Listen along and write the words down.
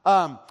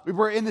We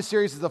were in the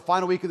series, this is the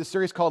final week of the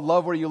series called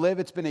Love Where You Live.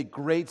 It's been a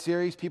great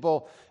series.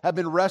 People have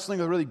been wrestling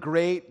with really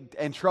great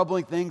and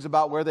troubling things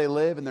about where they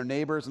live and their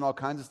neighbors and all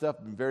kinds of stuff.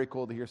 It's been very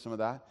cool to hear some of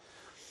that.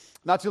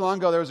 Not too long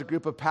ago, there was a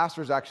group of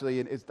pastors actually,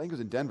 I think it was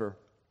in Denver,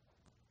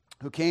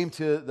 who came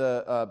to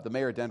the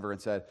mayor of Denver and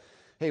said,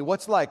 hey,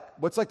 what's like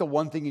the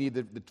one thing you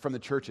need from the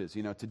churches,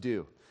 to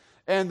do?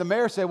 And the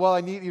mayor said, well,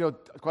 I need,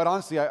 quite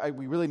honestly,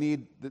 we really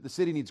need, the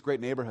city needs great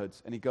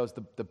neighborhoods. And he goes,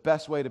 the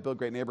best way to build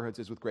great neighborhoods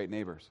is with great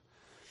neighbors.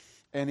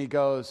 And he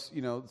goes,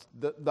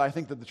 I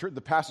think that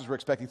the pastors were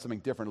expecting something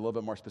different, a little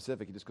bit more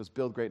specific. He just goes,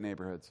 build great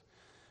neighborhoods.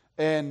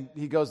 And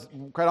he goes,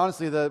 quite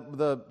honestly,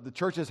 the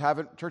churches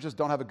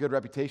don't have a good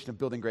reputation of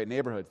building great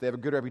neighborhoods. They have a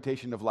good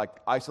reputation of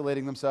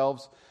isolating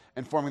themselves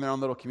and forming their own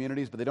little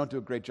communities, but they don't do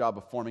a great job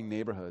of forming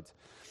neighborhoods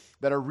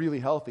that are really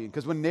healthy.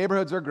 Because when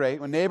neighborhoods are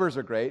great, when neighbors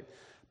are great,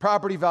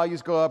 property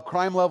values go up,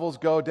 crime levels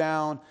go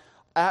down,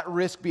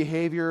 at-risk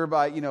behavior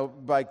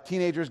by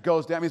teenagers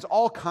goes down. I mean, there's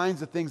all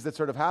kinds of things that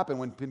sort of happen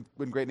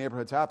when great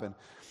neighborhoods happen.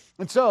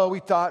 And so we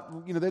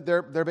thought,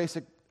 their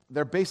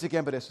basic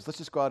impetus is let's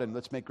just go out and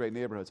let's make great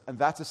neighborhoods. And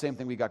that's the same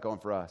thing we got going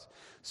for us.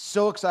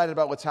 So excited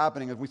about what's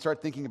happening as we start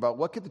thinking about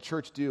what could the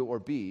church do or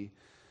be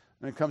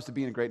when it comes to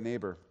being a great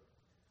neighbor.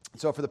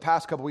 So for the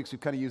past couple weeks, we've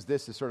kind of used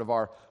this as sort of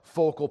our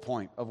focal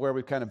point of where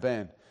we've kind of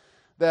been.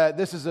 That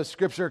this is a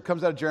scripture that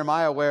comes out of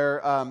Jeremiah where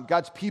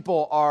God's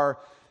people are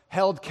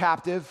held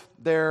captive.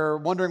 They're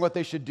wondering what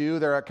they should do.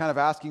 They're kind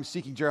of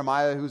seeking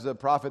Jeremiah, who's a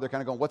prophet. They're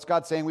kind of going, what's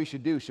God saying we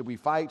should do? Should we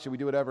fight? Should we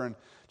do whatever? And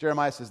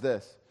Jeremiah says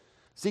this,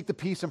 seek the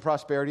peace and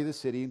prosperity of the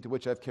city into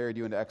which I've carried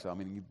you into exile. I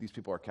mean, these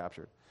people are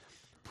captured.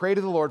 Pray to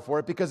the Lord for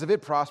it, because if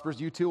it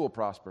prospers, you too will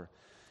prosper.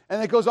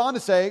 And it goes on to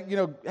say,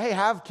 hey,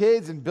 have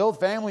kids and build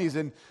families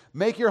and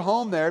make your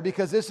home there,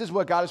 because this is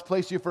what God has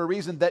placed you for a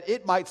reason, that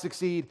it might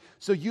succeed,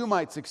 so you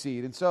might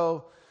succeed. And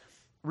so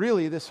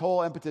really, this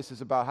whole impetus is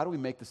about how do we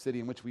make the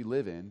city in which we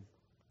live in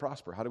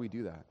prosper? How do we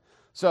do that?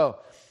 So,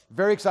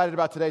 very excited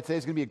about today.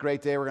 Today's going to be a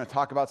great day. We're going to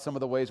talk about some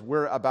of the ways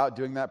we're about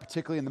doing that,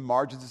 particularly in the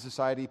margins of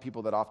society,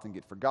 people that often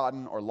get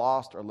forgotten or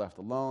lost or left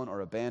alone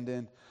or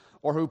abandoned,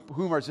 or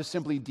whom are just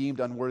simply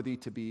deemed unworthy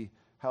to be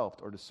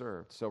helped or to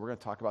serve. So we're going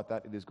to talk about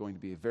that. It is going to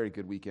be a very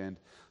good weekend.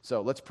 So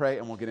let's pray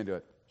and we'll get into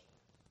it.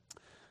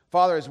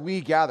 Father, as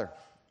we gather,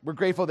 we're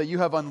grateful that you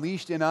have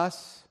unleashed in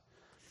us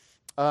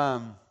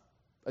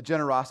a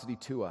generosity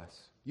to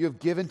us. You have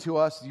given to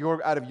us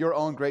out of your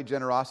own great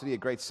generosity, a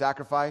great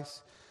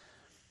sacrifice.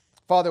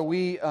 Father,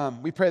 we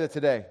pray that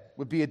today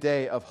would be a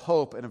day of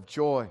hope and of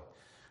joy,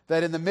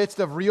 that in the midst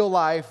of real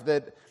life,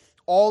 that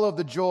all of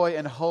the joy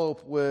and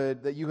hope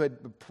that you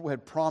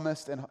had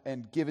promised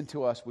and given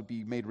to us would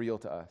be made real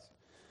to us.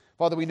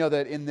 Father, we know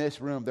that in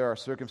this room there are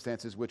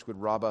circumstances which would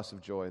rob us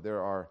of joy.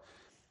 There are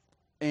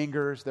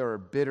angers, there are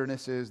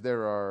bitternesses,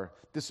 there are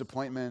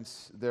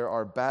disappointments, there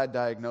are bad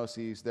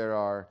diagnoses, there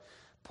are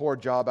poor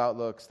job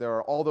outlooks, there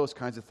are all those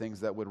kinds of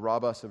things that would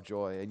rob us of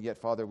joy. And yet,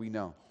 Father, we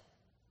know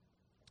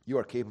you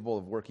are capable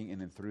of working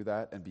in and through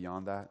that and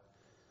beyond that,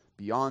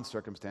 beyond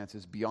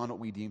circumstances, beyond what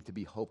we deem to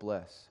be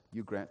hopeless.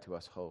 You grant to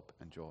us hope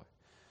and joy.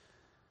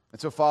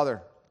 And so,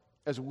 Father,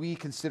 as we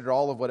consider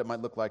all of what it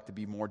might look like to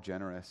be more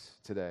generous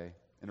today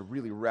in a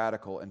really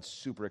radical and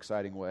super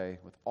exciting way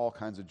with all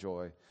kinds of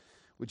joy,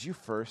 would you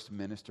first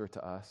minister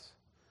to us?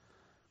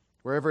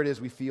 Wherever it is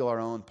we feel our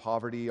own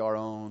poverty, our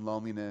own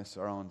loneliness,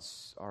 our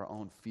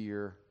own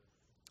fear,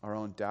 our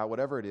own doubt,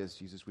 whatever it is,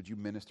 Jesus, would you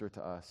minister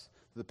to us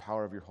through the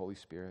power of your Holy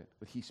Spirit?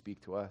 Would he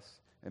speak to us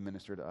and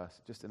minister to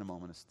us just in a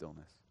moment of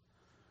stillness?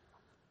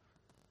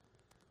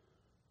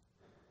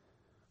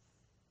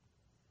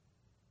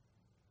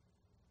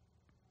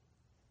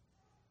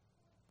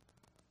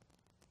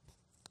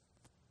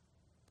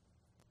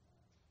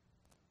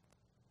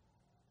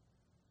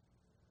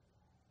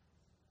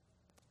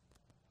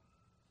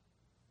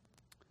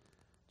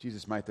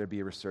 Jesus, might there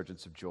be a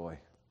resurgence of joy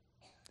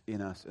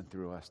in us and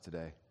through us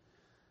today.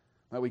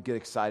 Might we get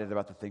excited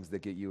about the things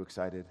that get you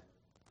excited.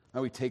 Might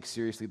we take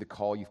seriously the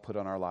call you've put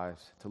on our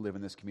lives to live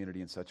in this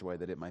community in such a way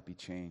that it might be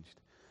changed,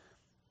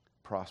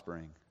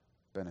 prospering,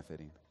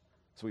 benefiting.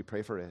 So we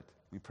pray for it.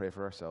 We pray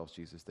for ourselves,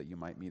 Jesus, that you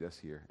might meet us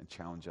here and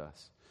challenge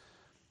us.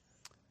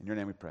 In your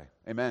name we pray.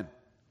 Amen.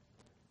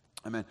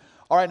 Amen.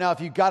 All right, now if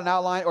you've got an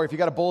outline or if you've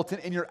got a bulletin,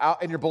 in your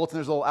bulletin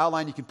there's a little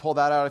outline. You can pull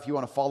that out if you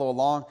want to follow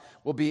along.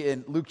 We'll be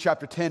in Luke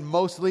chapter 10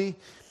 mostly,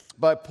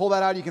 but pull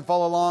that out. You can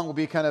follow along. We'll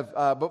be kind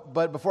of,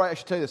 but before I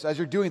should tell you this, as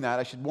you're doing that,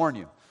 I should warn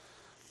you.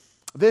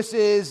 This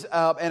is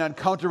an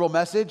uncomfortable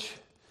message.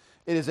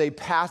 It is the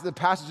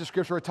passage of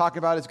Scripture we're talking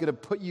about is going to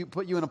put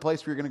you in a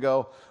place where you're going to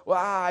go, well,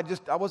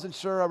 I wasn't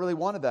sure I really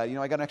wanted that.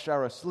 I got an extra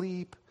hour of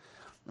sleep.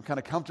 I'm kind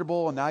of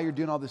comfortable, and now you're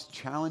doing all this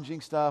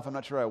challenging stuff. I'm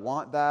not sure I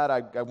want that.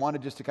 I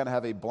wanted just to kind of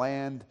have a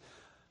bland,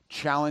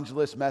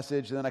 challengeless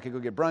message, and then I could go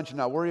get brunch and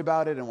not worry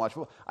about it and watch.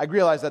 I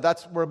realize that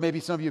that's where maybe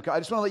some of you, I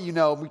just want to let you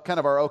know, we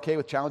kind of are okay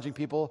with challenging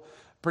people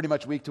pretty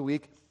much week to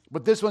week,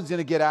 but this one's going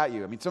to get at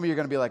you. I mean, some of you are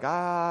going to be like,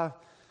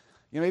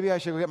 maybe I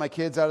should go get my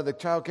kids out of the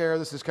childcare.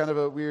 This is kind of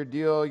a weird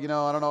deal. I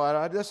don't know.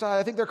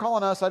 I think they're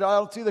calling us. I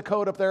don't see the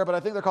code up there, but I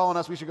think they're calling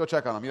us. We should go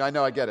check on them. I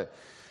know, I get it.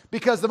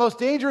 Because the most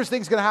dangerous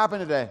thing is going to happen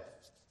today.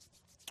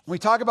 When we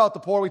talk about the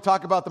poor, we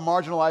talk about the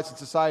marginalized in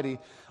society.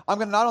 I'm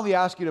going to not only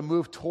ask you to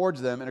move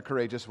towards them in a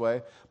courageous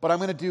way, but I'm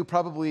going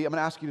to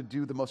ask you to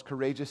do the most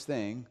courageous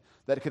thing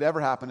that could ever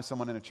happen to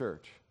someone in a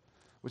church,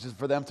 which is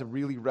for them to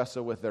really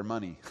wrestle with their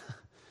money.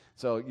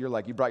 So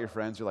you brought your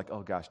friends, you're like,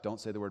 oh gosh, don't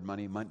say the word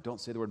money. Don't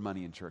say the word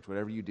money in church,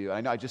 whatever you do. I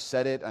know I just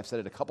said it. I've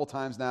said it a couple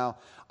times now.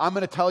 I'm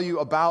going to tell you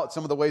about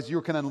some of the ways you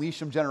can unleash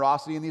some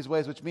generosity in these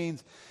ways, which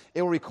means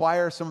it will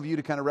require some of you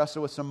to kind of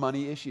wrestle with some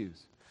money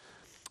issues.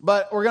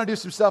 But we're going to do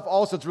some stuff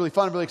also. It's really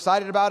fun. I'm really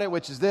excited about it,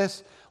 which is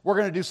this. We're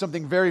going to do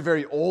something very,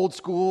 very old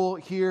school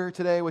here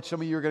today, which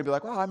some of you are going to be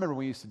like, well, I remember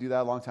we used to do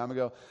that a long time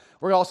ago.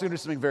 We're also going to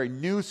do something very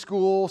new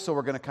school, so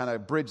we're going to kind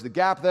of bridge the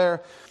gap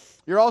there.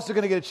 You're also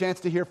going to get a chance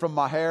to hear from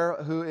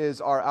Maher, who is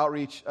our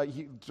outreach,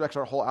 he directs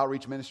our whole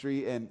outreach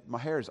ministry, and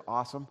Maher is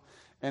awesome.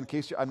 And in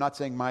case I'm not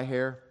saying my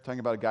hair, I'm talking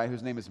about a guy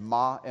whose name is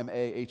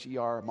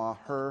M-A-H-E-R,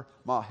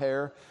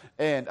 Maher.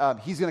 And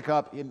he's going to come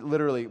up, and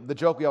literally, the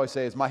joke we always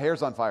say is, my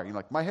hair's on fire. You're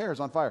like, my hair is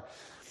on fire.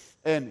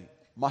 And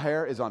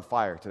Maher is on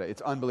fire today.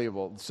 It's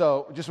unbelievable.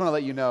 So just want to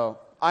let you know,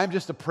 I'm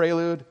just a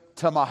prelude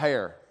to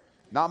Maher.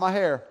 Not my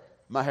hair,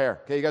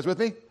 Maher. Okay, you guys with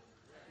me?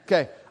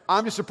 Okay.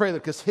 I'm just a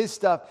prelude because his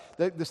stuff,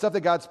 the stuff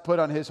that God's put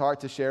on his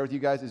heart to share with you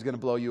guys is going to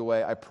blow you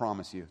away. I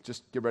promise you.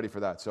 Just get ready for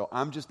that. So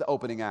I'm just the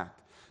opening act.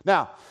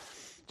 Now,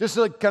 just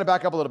to kind of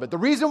back up a little bit. The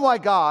reason why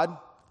God,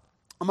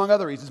 among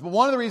other reasons, but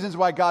one of the reasons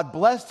why God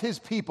blessed his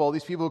people,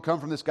 these people who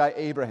come from this guy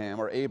Abraham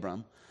or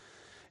Abram,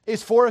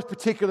 is for a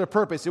particular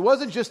purpose. It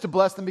wasn't just to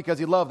bless them because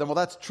he loved them. Well,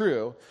 that's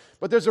true.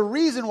 But there's a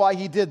reason why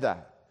he did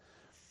that.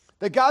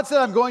 That God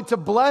said, I'm going to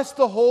bless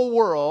the whole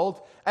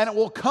world, and it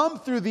will come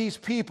through these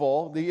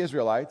people, the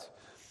Israelites,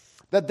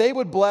 that they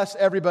would bless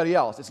everybody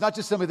else. It's not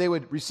just somebody they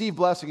would receive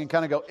blessing and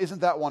kind of go,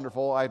 isn't that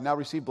wonderful? I've now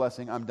received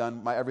blessing. I'm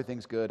done.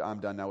 Everything's good. I'm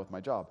done now with my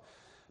job.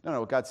 No,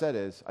 what God said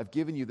is, I've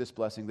given you this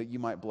blessing that you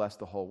might bless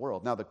the whole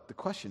world. Now, the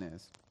question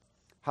is,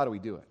 how do we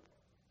do it?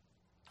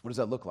 What does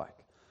that look like?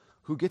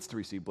 Who gets to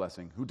receive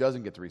blessing? Who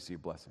doesn't get to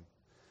receive blessing?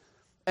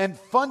 And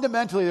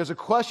fundamentally, there's a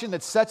question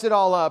that sets it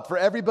all up for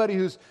everybody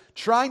who's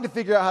trying to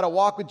figure out how to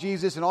walk with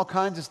Jesus and all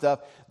kinds of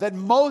stuff, that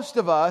most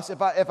of us, if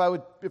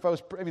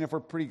we're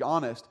pretty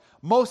honest,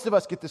 most of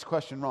us get this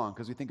question wrong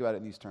because we think about it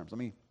in these terms. Let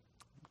me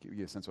give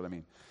you a sense of what I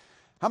mean.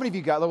 How many of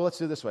you got, well, let's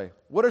do it this way.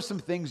 What are some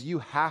things you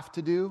have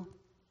to do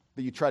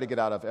that you try to get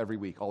out of every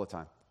week, all the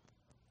time?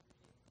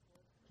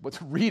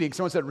 What's reading?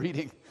 Someone said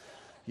reading.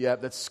 Yeah,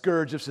 that's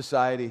scourge of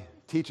society.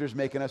 Teachers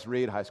making us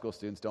read. High school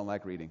students don't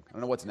like reading. I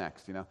don't know what's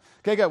next,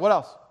 Okay, good. What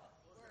else?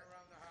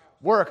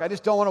 Work. I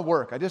just don't want to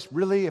work. I just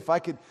really, if I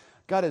could,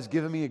 God has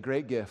given me a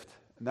great gift,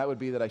 and that would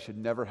be that I should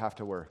never have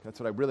to work. That's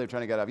what I really am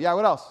trying to get out of. Yeah,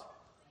 what else?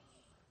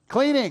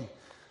 Cleaning.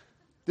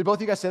 Did both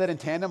of you guys say that in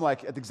tandem,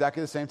 like at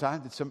exactly the same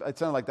time? It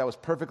sounded like that was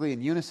perfectly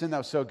in unison. That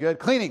was so good.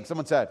 Cleaning,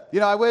 someone said.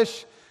 I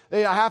wish I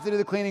have to do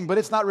the cleaning, but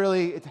it's not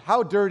really,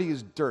 how dirty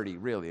is dirty,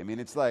 really? I mean,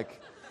 it's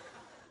like,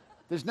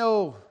 there's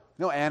no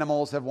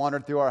animals have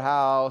wandered through our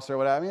house or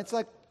whatever. I mean, it's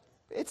like,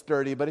 it's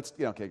dirty, but it's,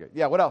 okay, good.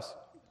 Yeah, what else?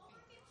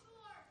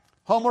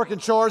 Homework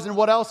and chores, and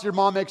what else your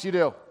mom makes you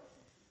do?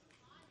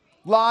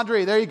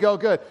 Laundry. There you go,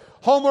 good.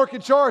 Homework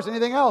and chores,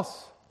 anything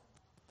else?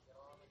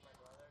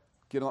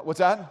 What's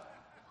that?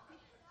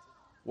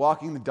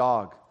 Walking the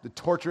dog, the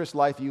torturous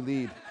life you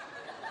lead.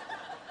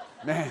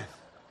 Man,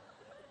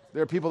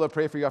 there are people that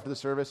pray for you after the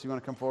service. You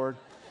want to come forward?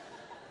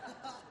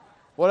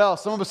 What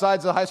else? Someone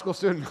besides a high school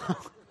student.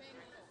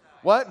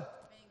 What?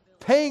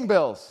 Paying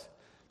bills.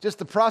 Just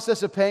the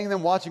process of paying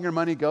them, watching your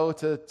money go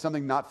to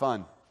something not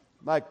fun.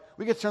 Like,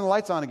 we get to turn the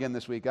lights on again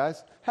this week,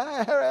 guys.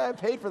 I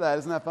paid for that.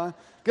 Isn't that fun?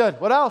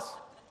 Good. What else?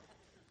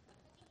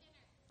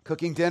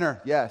 Cooking dinner.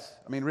 Yes.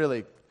 I mean,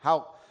 really,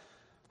 how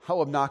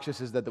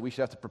obnoxious is that we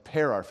should have to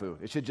prepare our food?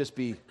 It should just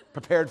be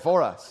prepared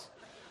for us.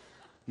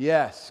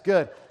 Yes.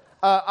 Good.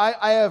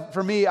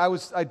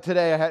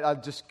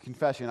 Just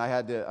confession, I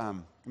had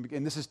to,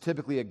 and this is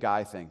typically a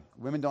guy thing.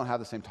 Women don't have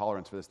the same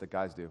tolerance for this that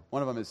guys do.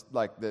 One of them is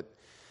like that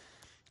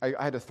I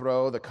had to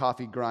throw the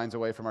coffee grinds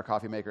away from our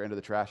coffee maker into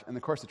the trash. And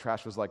of course the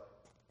trash was like,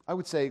 I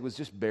would say it was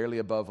just barely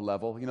above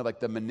level. Like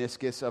the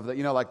meniscus of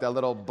like that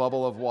little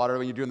bubble of water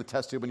when you're doing the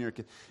test tube when you're a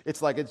kid.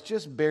 It's like, it's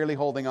just barely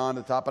holding on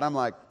to the top. And I'm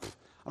like,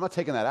 I'm not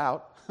taking that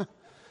out.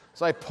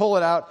 So I pull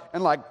it out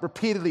and like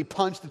repeatedly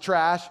punch the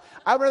trash.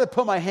 I'd rather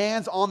put my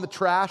hands on the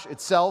trash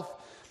itself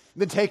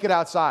than take it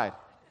outside.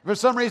 For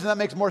some reason, that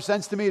makes more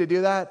sense to me to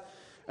do that.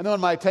 And then when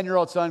my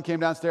 10-year-old son came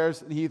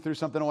downstairs and he threw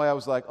something away, I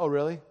was like, oh,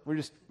 really? We're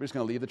just going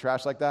to leave the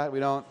trash like that?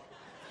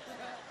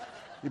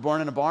 You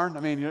born in a barn? I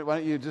mean, why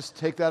don't you just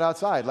take that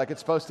outside like it's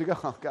supposed to go?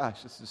 Oh,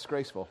 gosh, it's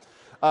disgraceful.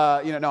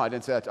 No, I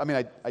didn't say that. I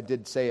mean, I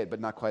did say it, but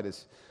not quite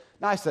as...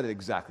 No, I said it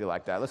exactly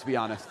like that. Let's be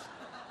honest.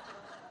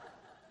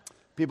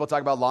 People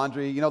talk about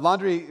laundry.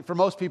 Laundry, for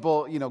most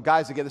people,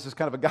 guys, again, this is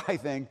kind of a guy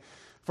thing.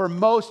 For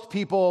most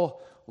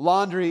people,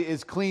 laundry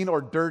is clean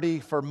or dirty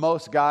for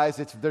most guys.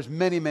 There's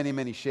many, many,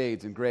 many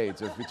shades and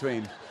grades of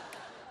between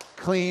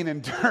clean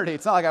and dirty.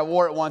 It's not like I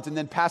wore it once and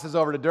then passes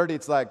over to dirty.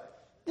 It's like,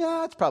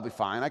 yeah, it's probably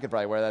fine. I could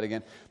probably wear that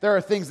again. There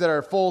are things that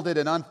are folded,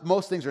 and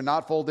most things are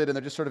not folded, and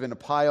they're just sort of in a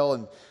pile.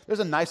 And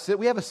there's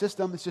we have a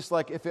system. It's just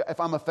like if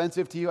I'm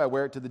offensive to you, I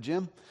wear it to the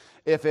gym.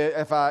 If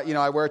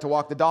I wear it to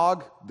walk the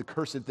dog, the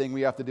cursed thing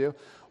we have to do.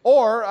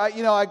 Or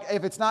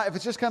if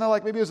it's just kind of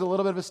like maybe it was a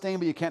little bit of a stain,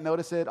 but you can't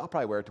notice it, I'll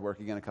probably wear it to work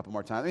again a couple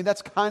more times. I mean,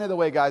 that's kind of the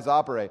way guys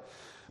operate.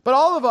 But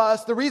all of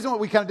us, the reason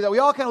we kind of do that, we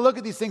all kind of look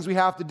at these things we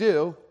have to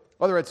do,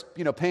 whether it's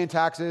paying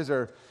taxes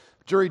or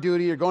jury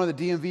duty or going to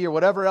the DMV or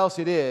whatever else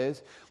it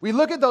is. We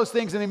look at those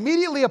things, and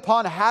immediately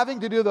upon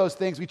having to do those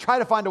things, we try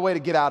to find a way to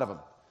get out of them.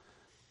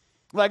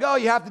 Like, oh,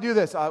 you have to do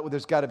this. Well,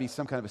 there's got to be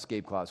some kind of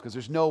escape clause because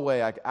there's no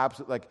way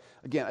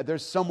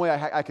there's some way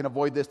I can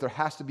avoid this. There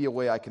has to be a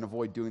way I can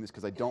avoid doing this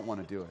because I don't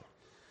want to do it.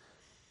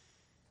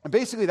 And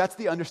basically, that's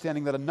the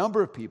understanding that a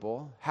number of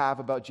people have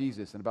about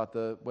Jesus and about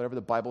whatever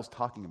the Bible's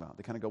talking about.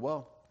 They kind of go,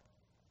 well,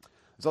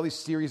 there's all these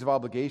series of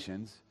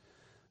obligations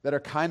that are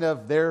kind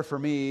of there for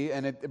me,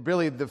 and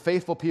really the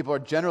faithful people are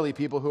generally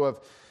people who have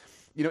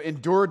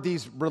endured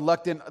they've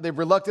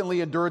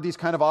reluctantly endured these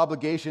kind of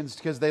obligations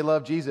because they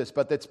love Jesus.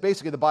 But that's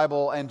basically the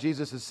Bible, and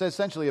Jesus is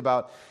essentially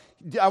about,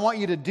 I want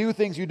you to do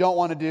things you don't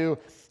want to do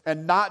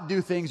and not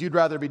do things you'd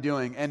rather be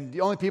doing. And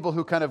the only people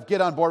who kind of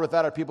get on board with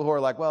that are people who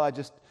are like, well, I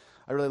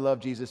really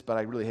love Jesus, but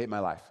I really hate my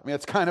life. I mean,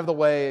 it's kind of the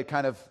way it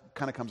kind of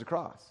comes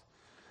across.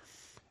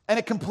 And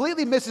it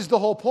completely misses the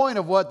whole point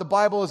of what the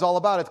Bible is all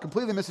about. It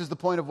completely misses the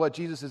point of what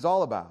Jesus is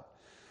all about.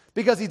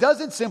 Because he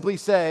doesn't simply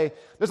say,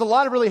 there's a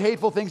lot of really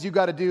hateful things you've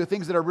got to do,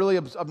 things that are really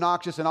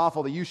obnoxious and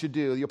awful that you should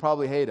do. You'll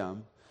probably hate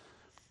them.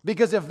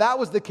 Because if that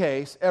was the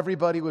case,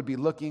 everybody would be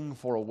looking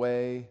for a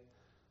way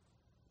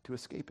to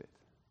escape it.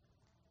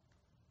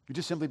 You'd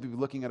just simply be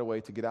looking at a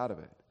way to get out of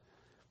it.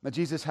 Now,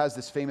 Jesus has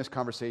this famous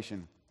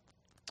conversation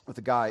with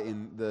a guy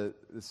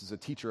this is a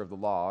teacher of the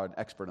law, an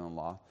expert in the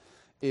law,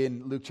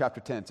 in Luke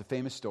chapter 10. It's a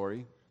famous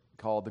story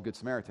called the Good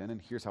Samaritan,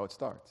 and here's how it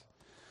starts.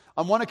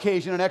 On one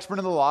occasion, an expert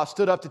in the law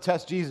stood up to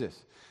test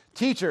Jesus.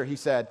 Teacher, he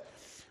said,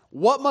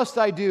 what must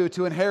I do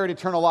to inherit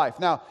eternal life?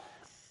 Now,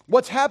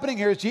 what's happening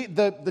here is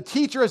the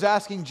teacher is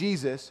asking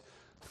Jesus,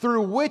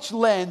 through which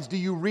lens do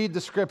you read the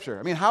Scripture?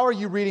 I mean, how are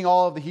you reading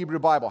all of the Hebrew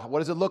Bible? What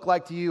does it look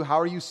like to you? How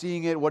are you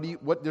seeing it?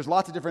 There's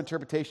lots of different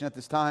interpretation at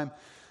this time.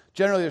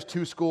 Generally, there's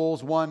two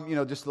schools. One,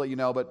 just to let you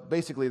know, but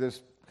basically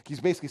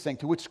he's basically saying,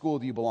 to which school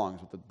do you belong,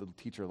 is what the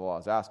teacher of the law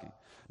is asking.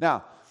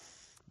 Now,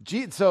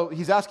 so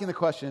he's asking the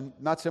question,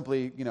 not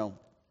simply,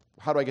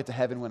 how do I get to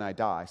heaven when I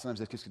die?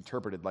 Sometimes it gets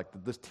interpreted like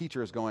this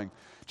teacher is going,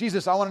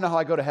 Jesus, I want to know how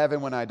I go to heaven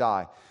when I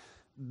die.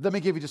 Let me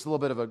give you just a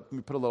little bit let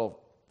me put a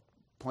little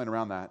point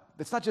around that.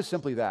 It's not just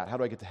simply that, how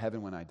do I get to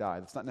heaven when I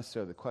die? That's not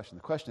necessarily the question.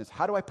 The question is,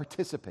 how do I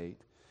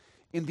participate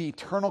in the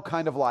eternal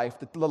kind of life,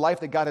 the life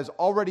that God has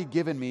already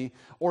given me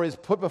or has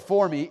put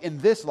before me in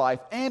this life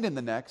and in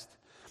the next?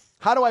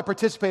 How do I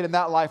participate in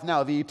that life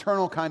now, the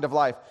eternal kind of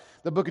life?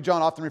 The book of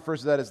John often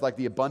refers to that as like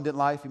the abundant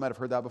life. You might have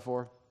heard that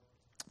before.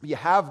 You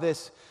have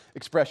this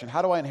expression,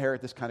 how do I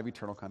inherit this kind of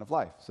eternal kind of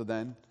life? So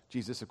then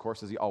Jesus, of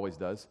course, as he always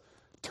does,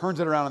 turns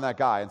it around on that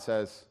guy and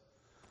says,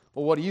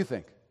 well, what do you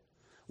think?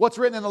 What's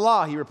written in the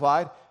law, he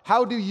replied.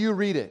 How do you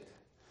read it?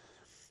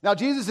 Now,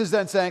 Jesus is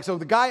then saying, so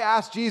the guy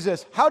asked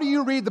Jesus, how do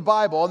you read the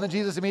Bible? And then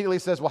Jesus immediately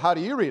says, well, how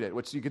do you read it?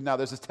 Which now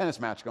there's this tennis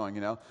match going,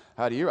 I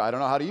don't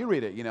know, how do you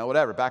read it?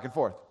 Whatever, back and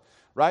forth.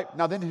 Right?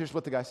 Now then here's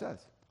what the guy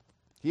says.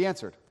 He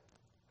answered.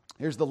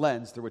 Here's the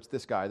lens through which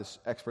this guy, this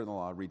expert in the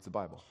law, reads the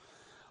Bible.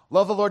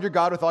 Love the Lord your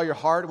God with all your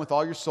heart and with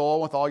all your soul,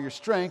 and with all your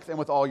strength, and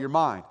with all your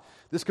mind.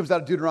 This comes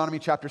out of Deuteronomy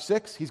chapter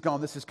 6. He's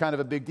going, this is kind of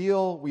a big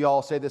deal. We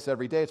all say this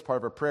every day. It's part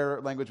of our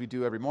prayer language we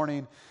do every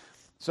morning.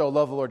 So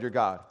love the Lord your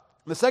God.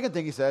 And the second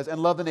thing he says,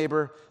 and love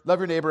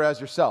your neighbor as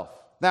yourself.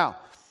 Now,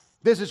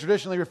 this is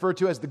traditionally referred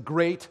to as the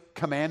Great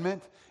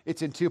Commandment.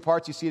 It's in two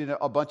parts. You see it in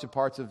a bunch of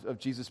parts of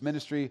Jesus'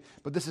 ministry,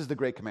 but this is the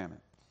Great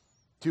Commandment.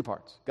 Two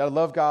parts. Got to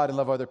love God and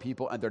love other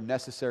people, and they're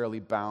necessarily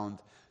bound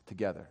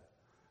together.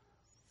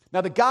 Now,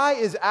 the guy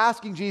is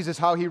asking Jesus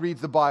how he reads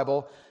the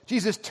Bible.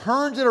 Jesus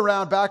turns it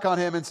around back on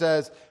him and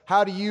says,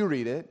 how do you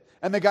read it?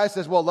 And the guy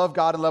says, well, love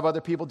God and love other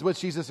people. To which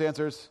Jesus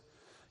answers,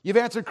 you've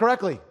answered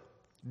correctly.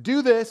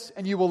 Do this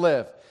and you will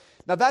live.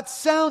 Now, that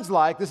sounds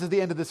like this is the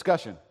end of the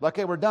discussion.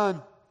 Okay, we're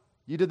done.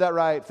 You did that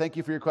right. Thank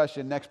you for your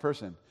question. Next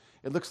person.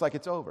 It looks like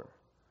it's over.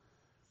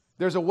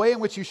 There's a way in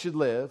which you should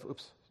live.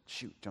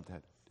 Jumped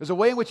ahead. There's a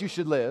way in which you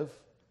should live.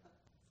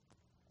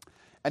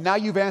 And now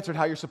you've answered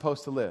how you're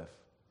supposed to live.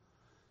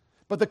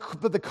 But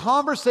the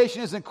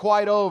conversation isn't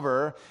quite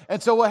over.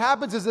 And so what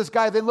happens is this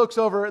guy then looks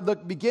over,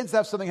 begins to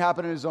have something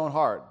happen in his own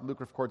heart. Luke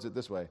records it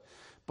this way.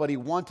 But he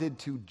wanted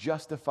to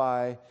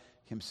justify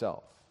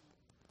himself.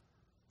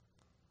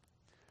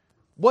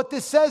 What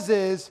this says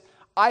is,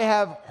 I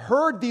have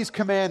heard these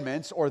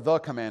commandments, or the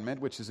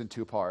commandment, which is in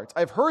two parts.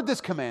 I've heard this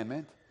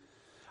commandment.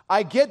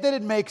 I get that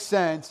it makes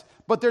sense,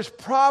 but there's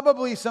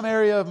probably some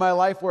area of my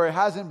life where it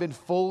hasn't been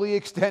fully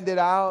extended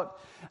out,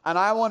 and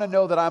I want to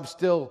know that I'm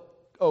still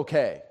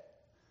okay.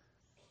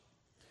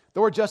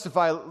 The word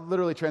justify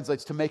literally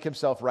translates to make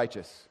himself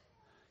righteous.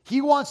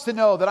 He wants to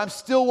know that I'm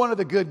still one of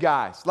the good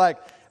guys. Like,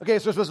 okay,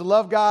 so we're supposed to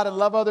love God and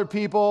love other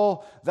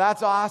people.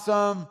 That's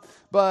awesome.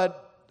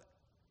 But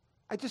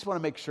I just want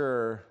to make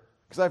sure,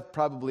 because I've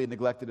probably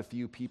neglected a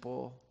few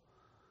people,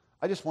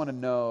 I just want to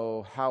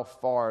know how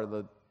far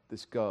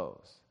this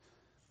goes.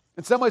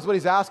 In some ways, what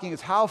he's asking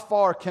is, how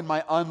far can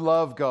my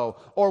unlove go?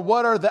 Or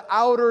what are the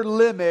outer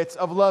limits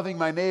of loving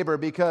my neighbor?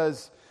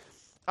 Because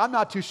I'm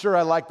not too sure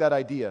I like that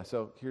idea.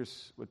 So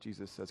here's what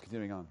Jesus says,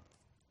 continuing on.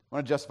 I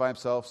want to justify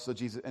himself, so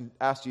Jesus, and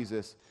ask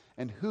Jesus,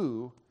 and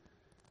who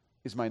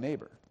is my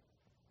neighbor?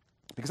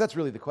 Because that's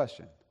really the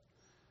question.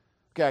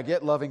 Okay, I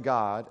get loving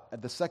God.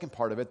 And the second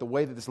part of it, the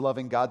way that this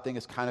loving God thing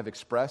is kind of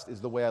expressed,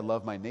 is the way I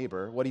love my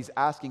neighbor. What he's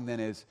asking then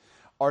is,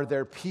 are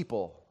there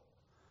people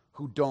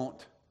who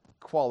don't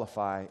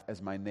qualify as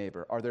my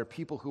neighbor? Are there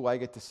people who I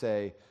get to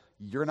say,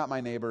 you're not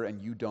my neighbor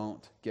and you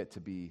don't get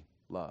to be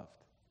loved?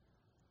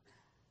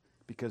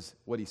 Because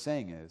what he's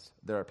saying is,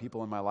 there are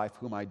people in my life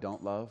whom I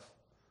don't love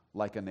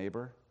like a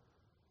neighbor.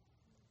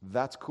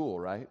 That's cool,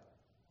 right?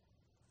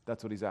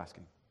 That's what he's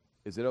asking.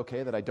 Is it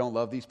okay that I don't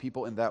love these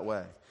people in that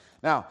way?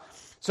 Now,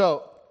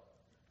 so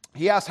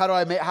he asked, how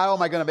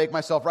am I going to make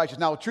myself righteous?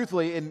 Now,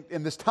 truthfully,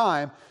 in this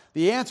time,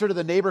 the answer to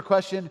the neighbor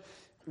question,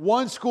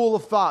 one school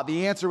of thought,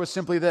 the answer was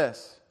simply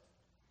this: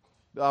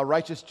 a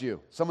righteous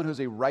Jew, someone who's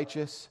a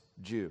righteous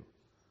Jew.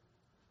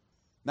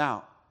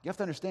 Now, you have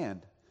to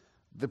understand,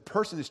 the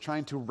person is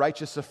trying to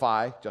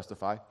justify,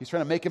 he's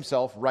trying to make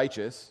himself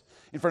righteous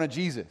in front of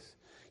Jesus.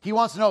 He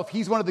wants to know if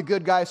he's one of the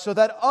good guys so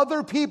that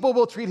other people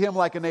will treat him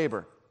like a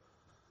neighbor.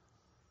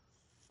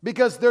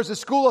 Because there's a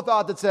school of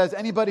thought that says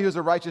anybody who's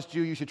a righteous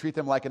Jew, you should treat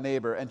them like a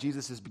neighbor. And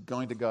Jesus is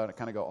going to go and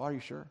kind of go, oh, are you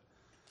sure?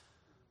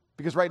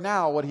 Because right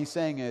now what he's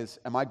saying is,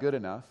 am I good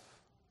enough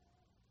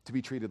to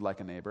be treated like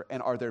a neighbor?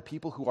 And are there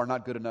people who are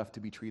not good enough to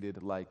be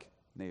treated like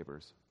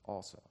neighbors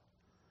also?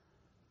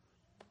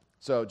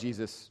 So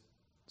Jesus,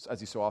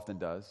 as he so often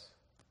does,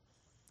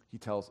 he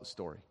tells a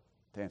story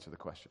to answer the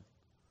question.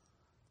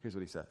 Here's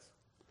what he says.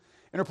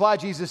 In reply,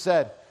 Jesus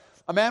said,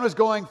 a man was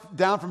going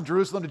down from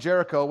Jerusalem to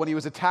Jericho when he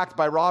was attacked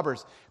by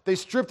robbers. They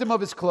stripped him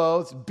of his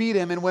clothes, beat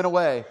him, and went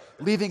away,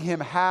 leaving him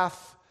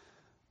half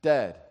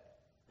dead.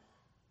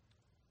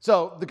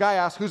 So the guy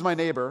asks, who's my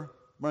neighbor?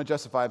 I'm going to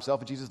justify himself.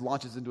 And Jesus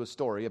launches into a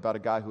story about a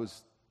guy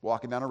who's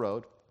walking down a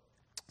road.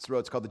 This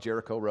road's called the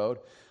Jericho Road.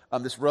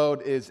 This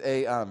road is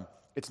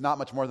it's not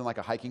much more than like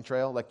a hiking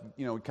trail. Like,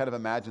 we kind of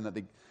imagine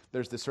that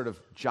there's this sort of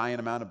giant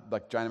amount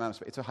of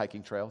space. It's a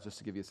hiking trail, just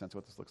to give you a sense of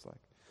what this looks like.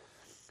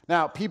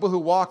 Now, people who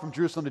walk from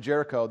Jerusalem to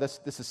Jericho, this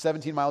is a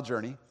 17-mile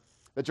journey.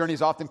 The journey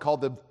is often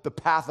called the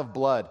path of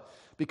blood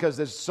because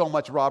there's so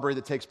much robbery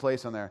that takes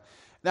place on there.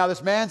 Now,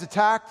 this man's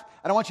attacked,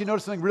 and I want you to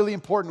notice something really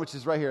important, which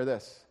is right here,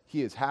 this.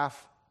 He is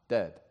half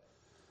dead.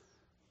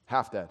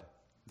 Half dead.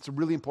 It's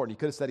really important. He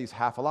could have said he's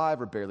half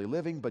alive or barely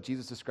living, but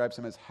Jesus describes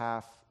him as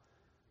half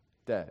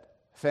dead.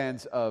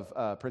 Fans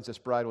of Princess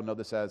Bride will know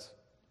this as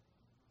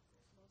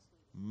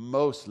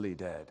mostly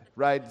dead,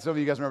 right? Some of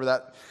you guys remember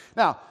that.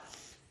 Now,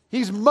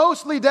 he's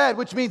mostly dead,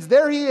 which means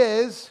there he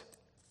is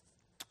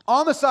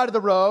on the side of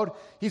the road.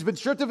 He's been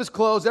stripped of his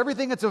clothes,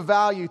 everything that's of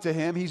value to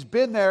him. He's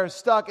been there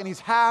stuck, and he's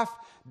half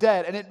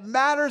dead. And it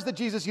matters that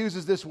Jesus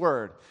uses this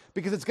word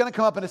because it's going to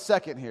come up in a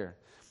second here.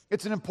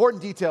 It's an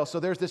important detail.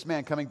 So there's this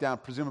man coming down,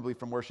 presumably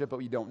from worship, but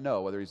we don't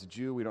know whether he's a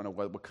Jew. We don't know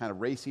what kind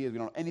of race he is. We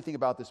don't know anything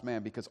about this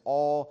man because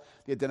all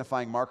the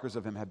identifying markers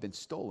of him have been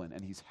stolen,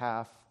 and he's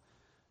half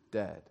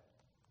dead.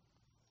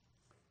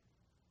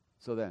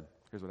 So then,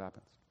 here's what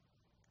happens.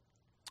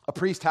 A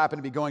priest happened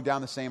to be going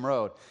down the same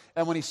road,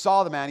 and when he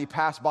saw the man, he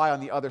passed by on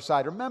the other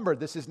side. Remember,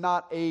 this is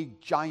not a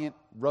giant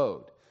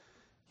road.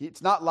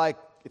 It's not like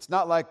it's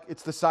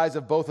the size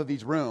of both of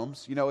these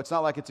rooms. It's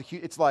not like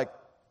it's like,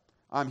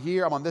 I'm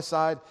here, I'm on this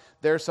side,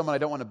 there's someone I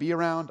don't want to be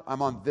around,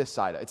 I'm on this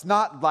side. It's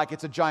not like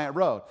it's a giant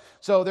road.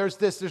 So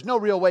there's no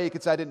real way you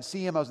could say I didn't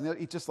see him.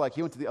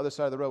 He went to the other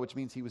side of the road, which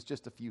means he was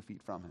just a few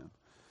feet from him.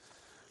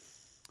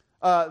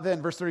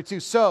 Then verse 32,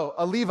 so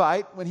a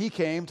Levite, when he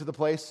came to the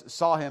place,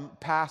 saw him,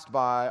 passed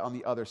by on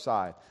the other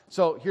side.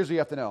 So here's what you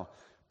have to know.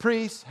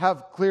 Priests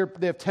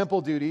they have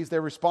temple duties,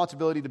 their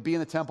responsibility to be in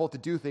the temple, to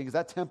do things.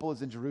 That temple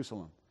is in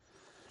Jerusalem.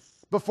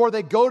 Before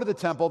they go to the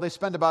temple, they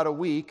spend about a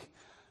week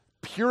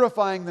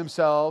purifying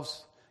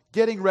themselves,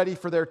 getting ready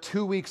for their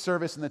 2-week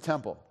service in the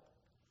temple.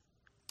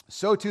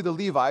 So too the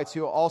Levites,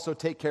 who also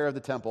take care of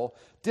the temple,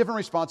 different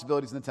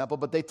responsibilities in the temple,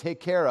 but they take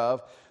care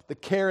of the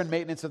care and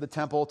maintenance of the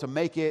temple to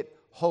make it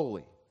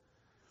holy.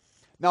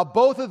 Now,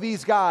 both of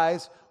these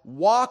guys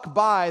walk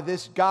by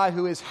this guy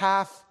who is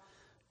half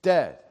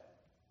dead.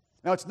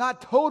 Now, it's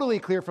not totally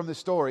clear from the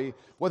story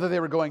whether they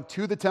were going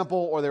to the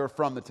temple or they were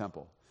from the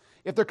temple.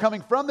 If they're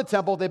coming from the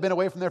temple, they've been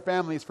away from their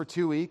families for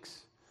 2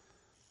 weeks.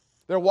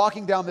 They're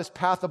walking down this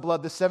path of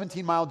blood, this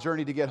 17-mile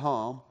journey to get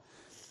home.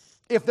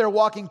 If they're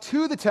walking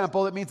to the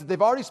temple, it means that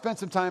they've already spent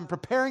some time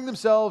preparing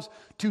themselves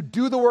to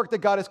do the work that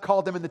God has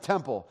called them in the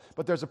temple.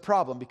 But there's a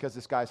problem because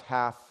this guy's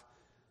half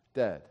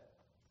dead.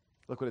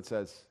 Look what it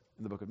says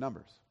in the book of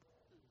Numbers.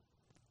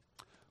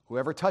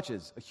 Whoever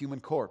touches a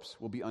human corpse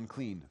will be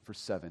unclean for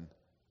 7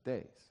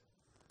 days.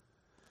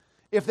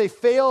 If they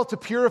fail to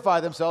purify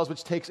themselves,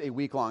 which takes a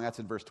week long, that's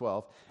in verse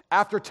 12,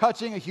 after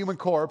touching a human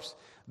corpse,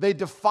 they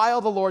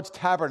defile the Lord's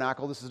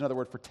tabernacle. This is another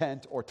word for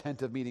tent or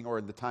tent of meeting, or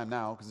in the time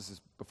now, because this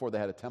is before they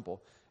had a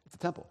temple. It's a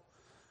temple.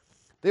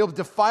 They will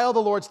defile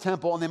the Lord's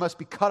temple, and they must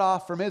be cut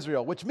off from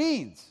Israel, which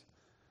means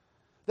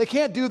they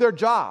can't do their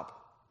job.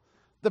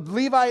 The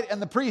Levite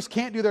and the priest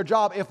can't do their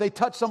job if they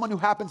touch someone who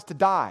happens to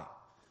die.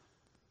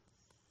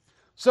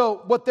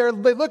 So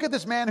they look at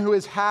this man who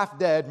is half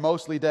dead,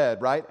 mostly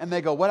dead, right? And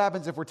they go, what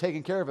happens if we're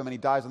taking care of him and he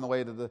dies on the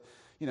way to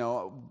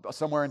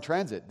somewhere in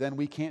transit? Then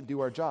we can't do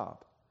our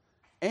job.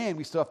 And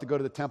we still have to go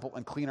to the temple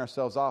and clean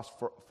ourselves off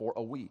for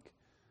a week.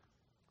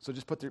 So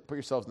just put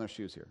yourselves in their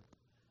shoes here.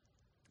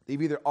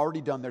 They've either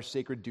already done their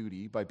sacred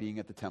duty by being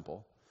at the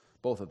temple,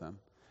 both of them,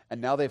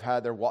 and now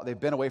they've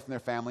been away from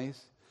their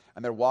families,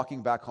 and they're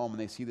walking back home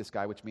and they see this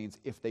guy, which means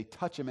if they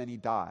touch him and he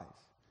dies,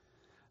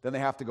 then they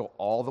have to go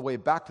all the way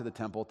back to the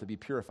temple to be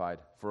purified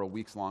for a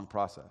week's-long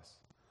process.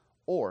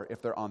 Or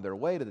if they're on their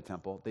way to the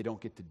temple, they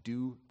don't get to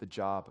do the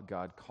job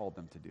God called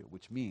them to do,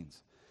 which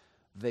means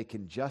they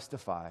can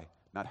justify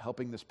not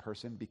helping this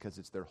person because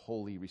it's their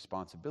holy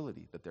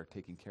responsibility that they're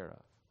taking care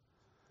of.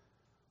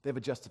 They have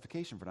a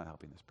justification for not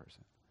helping this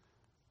person.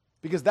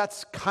 Because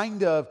that's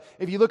kind of,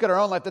 if you look at our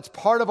own life, that's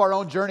part of our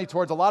own journey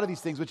towards a lot of these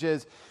things, which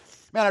is,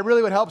 man, I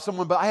really would help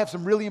someone, but I have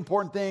some really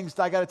important things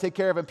that I got to take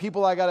care of, and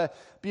people I got to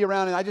be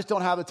around, and I just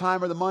don't have the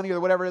time or the money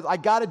or whatever it is. I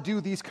got to do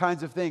these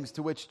kinds of things,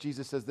 to which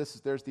Jesus says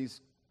there's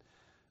these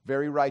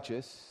very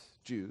righteous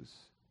Jews,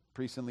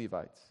 priests and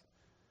Levites,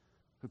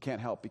 who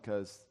can't help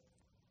because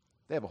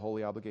they have a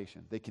holy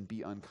obligation. They can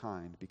be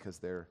unkind because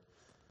they're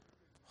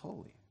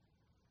holy.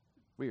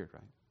 Weird,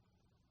 right?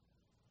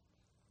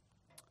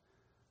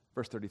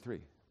 Verse 33,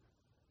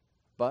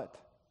 but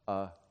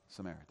a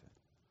Samaritan.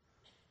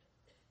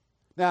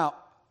 Now,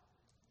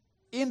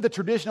 in the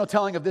traditional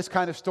telling of this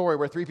kind of story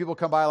where 3 people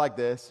come by like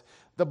this,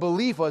 the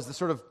belief was, the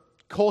sort of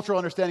cultural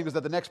understanding was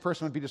that the next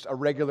person would be just a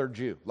regular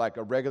Jew, like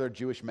a regular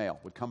Jewish male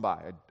would come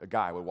by, a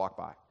guy would walk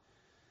by.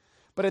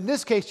 But in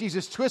this case,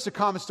 Jesus twists a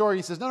common story.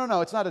 He says,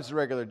 no, it's not a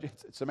regular Jew,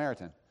 it's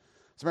Samaritan.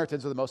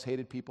 Samaritans are the most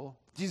hated people.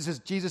 Jesus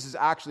is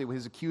actually, with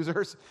his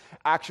accusers,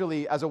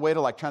 actually, as a way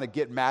to trying to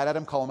get mad at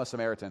him, call him a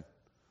Samaritan.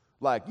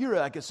 Like, you're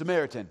like a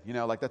Samaritan,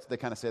 they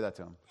kind of say that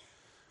to him.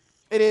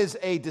 It is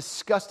a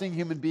disgusting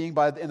human being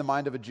in the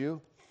mind of a Jew.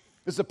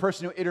 This is a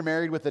person who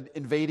intermarried with an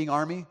invading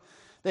army.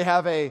 They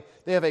have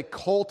a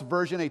cult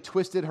version, a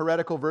twisted,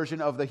 heretical version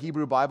of the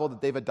Hebrew Bible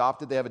that they've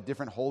adopted. They have a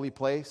different holy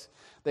place.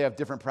 They have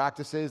different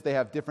practices. They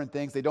have different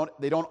things. They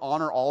don't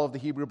honor all of the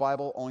Hebrew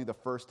Bible, only the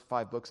first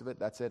 5 books of it.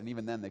 That's it. And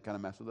even then, they kind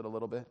of mess with it a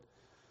little bit.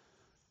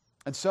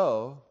 And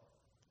so,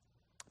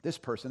 this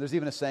person, there's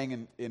even a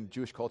saying in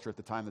Jewish culture at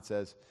the time that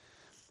says,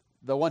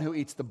 the one who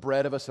eats the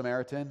bread of a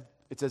Samaritan,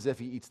 it's as if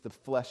he eats the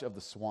flesh of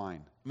the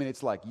swine. I mean,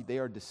 it's like they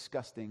are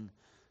disgusting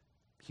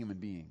human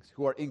beings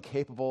who are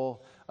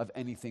incapable of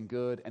anything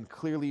good. And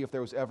clearly, if there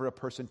was ever a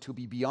person to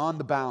be beyond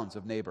the bounds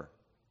of neighbor,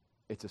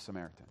 it's a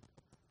Samaritan.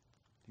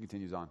 He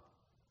continues on.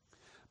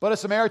 But a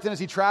Samaritan, as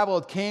he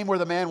traveled, came where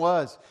the man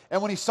was.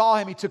 And when he saw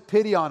him, he took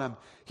pity on him.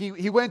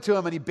 He went to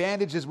him and he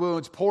bandaged his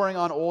wounds, pouring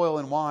on oil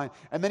and wine.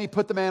 And then he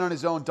put the man on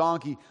his own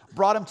donkey,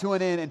 brought him to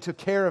an inn, and took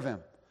care of him.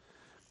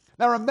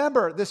 Now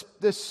remember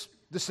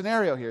the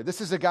scenario here. This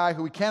is a guy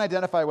who we can't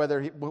identify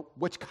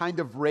which kind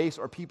of race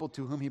or people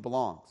to whom he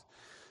belongs.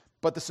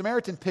 But the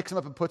Samaritan picks him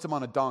up and puts him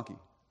on a donkey.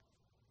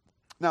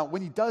 Now,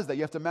 when he does that,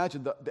 you have to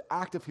imagine the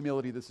act of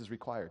humility this is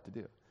required to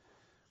do.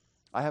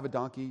 I have a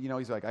donkey.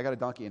 He's like, I got a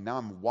donkey, and now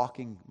I'm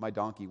walking my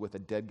donkey with a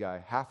dead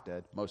guy, half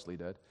dead, mostly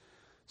dead,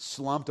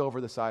 slumped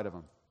over the side of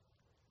him.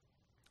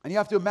 And you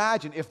have to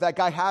imagine if that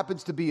guy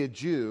happens to be a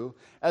Jew,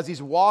 as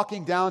he's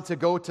walking down to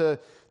go to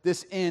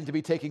this inn to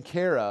be taken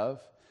care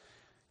of,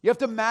 you have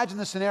to imagine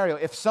the scenario.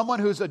 If someone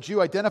who's a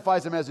Jew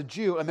identifies him as a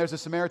Jew and there's a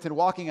Samaritan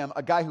walking him,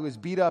 a guy who is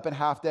beat up and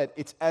half dead,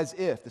 it's as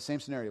if the same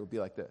scenario would be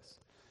like this.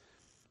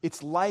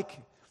 It's like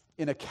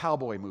in a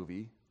cowboy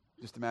movie.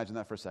 Just imagine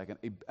that for a second.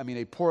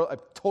 A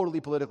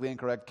totally politically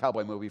incorrect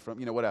cowboy movie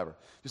from, whatever.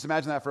 Just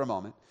imagine that for a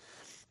moment.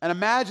 And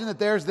imagine that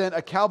there's then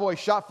a cowboy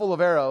shot full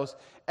of arrows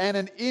and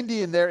an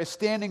Indian there is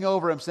standing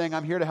over him saying,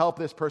 I'm here to help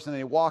this person, and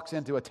he walks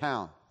into a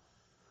town.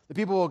 The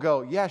people will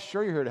go, yeah,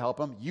 sure, you're here to help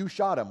him. You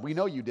shot him. We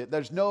know you did.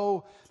 There's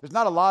not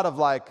a lot of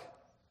I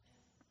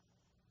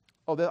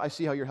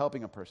see how you're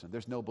helping a person.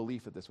 There's no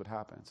belief that this would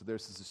happen. So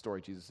this is the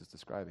story Jesus is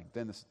describing.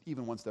 Then this,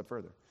 even one step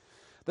further.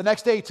 The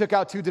next day he took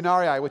out 2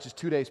 denarii, which is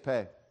 2 days'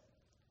 pay,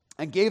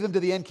 and gave them to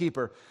the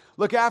innkeeper.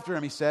 Look after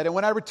him, he said, and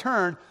when I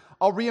return,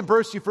 I'll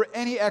reimburse you for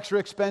any extra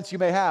expense you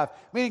may have.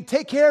 Meaning,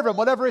 take care of him,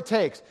 whatever it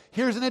takes.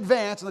 Here's an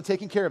advance on the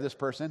taking care of this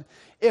person.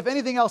 If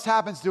anything else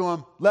happens to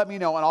him, let me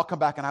know, and I'll come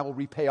back and I will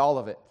repay all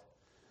of it.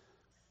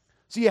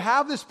 So you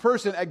have this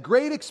person at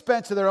great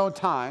expense of their own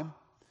time,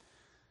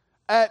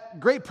 at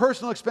great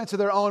personal expense of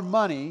their own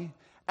money,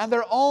 and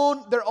their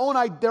own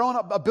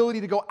ability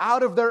to go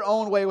out of their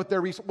own way with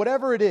their resources.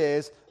 Whatever it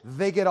is,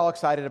 they get all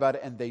excited about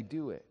it and they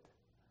do it.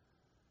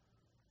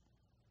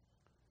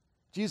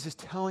 Jesus is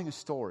telling a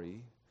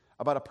story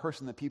about a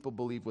person that people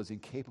believe was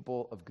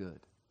incapable of good.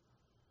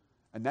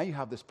 And now you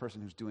have this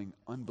person who's doing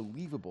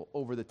unbelievable,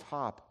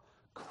 over-the-top,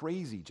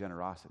 crazy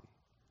generosity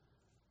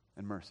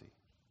and mercy.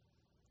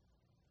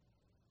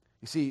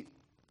 You see,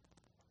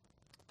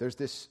 there's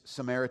this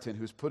Samaritan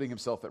who's putting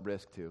himself at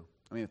risk too.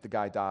 I mean, if the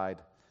guy died,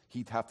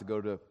 he'd have to go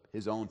to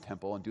his own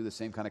temple and do the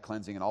same kind of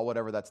cleansing and all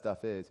whatever that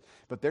stuff is.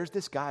 But there's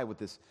this guy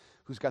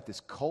who's got this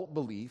cult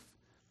belief,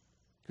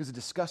 who's a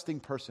disgusting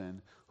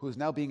person, who is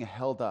now being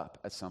held up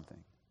as something.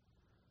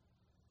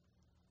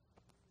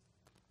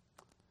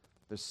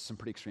 There's some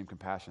pretty extreme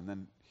compassion.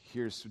 Then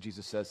here's what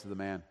Jesus says to the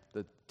man,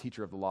 the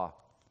teacher of the law.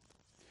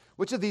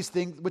 Which of these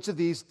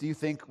do you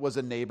think was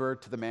a neighbor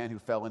to the man who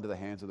fell into the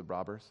hands of the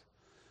robbers?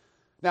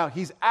 Now,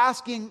 he's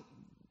asking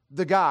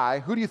the guy,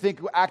 who do you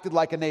think acted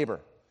like a neighbor?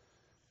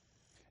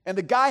 And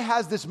the guy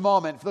has this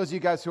moment, for those of you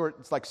guys who are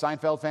it's like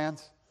Seinfeld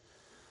fans,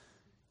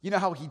 you know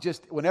how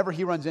whenever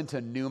he runs into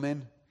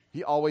Newman,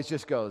 he always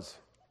just goes,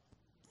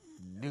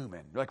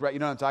 Newman. Like, right, you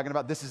know what I'm talking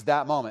about? This is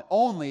that moment.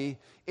 Only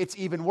it's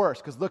even worse,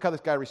 because look how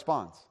this guy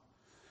responds.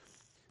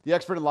 The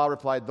expert in law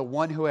replied, the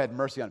one who had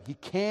mercy on him. He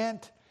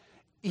can't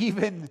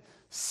even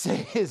say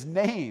his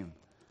name.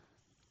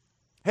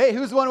 Hey,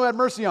 who's the one who had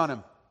mercy on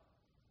him?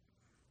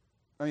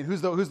 I mean,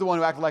 who's the one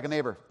who acted like a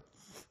neighbor?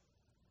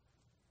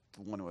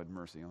 The one who had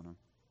mercy on him.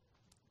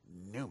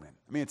 Newman.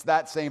 I mean, it's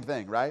that same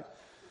thing, right?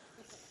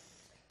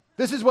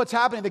 This is what's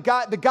happening. The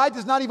guy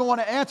does not even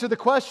want to answer the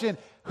question,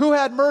 who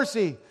had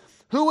mercy?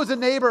 Who was a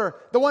neighbor?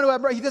 The one who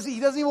had mercy. He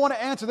doesn't even want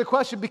to answer the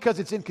question because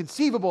it's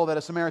inconceivable that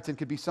a Samaritan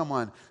could be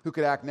someone who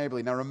could act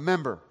neighborly. Now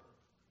remember,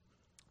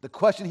 the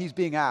question he's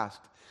being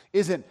asked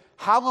isn't,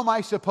 how am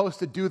I supposed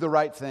to do the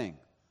right thing?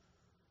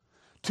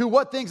 To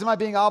what things am I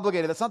being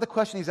obligated? That's not the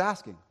question he's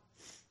asking.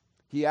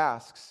 He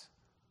asks,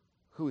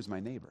 who is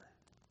my neighbor?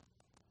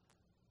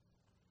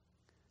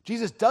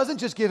 Jesus doesn't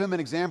just give him an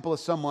example of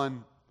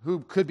someone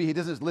who could be, he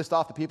doesn't just list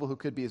off the people who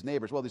could be his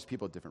neighbors. Well, there's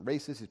people of different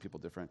races, there's people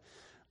of different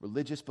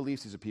religious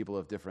beliefs, these are people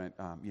of different,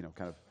 kind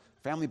of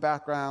family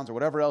backgrounds or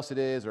whatever else it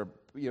is, or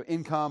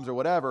incomes or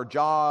whatever,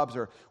 jobs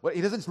or what.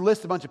 He doesn't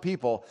list a bunch of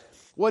people.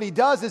 What he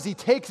does is he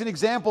takes an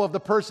example of the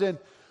person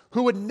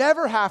who would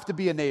never have to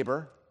be a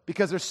neighbor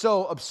because they're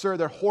so absurd,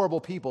 they're horrible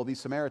people, these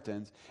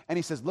Samaritans, and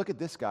he says, look at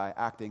this guy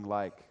acting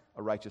like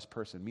a righteous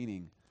person,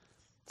 meaning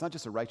it's not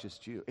just a righteous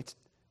Jew, it's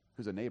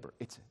who's a neighbor.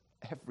 It's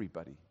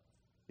everybody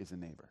is a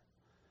neighbor.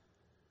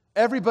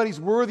 Everybody's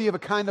worthy of a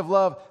kind of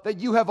love that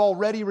you have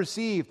already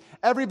received.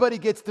 Everybody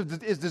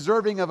is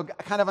deserving of a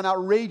kind of an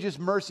outrageous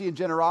mercy and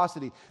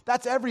generosity.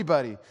 That's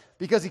everybody.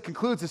 Because he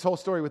concludes this whole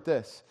story with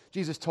this.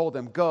 Jesus told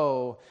them,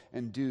 go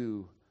and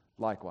do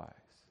likewise.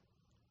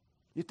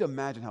 You have to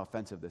imagine how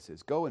offensive this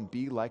is. Go and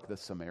be like the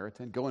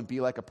Samaritan. Go and be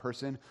like a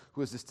person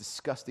who is this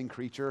disgusting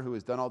creature who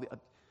has done all the...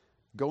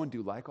 Go and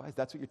do likewise?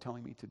 That's what you're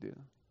telling me to do?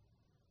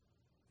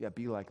 Yeah,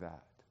 be like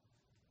that.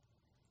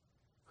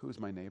 Who is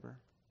my neighbor?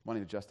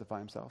 Wanting to justify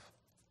himself,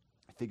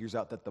 figures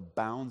out that the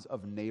bounds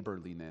of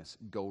neighborliness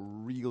go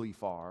really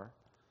far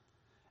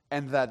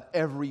and that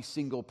every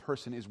single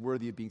person is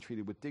worthy of being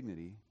treated with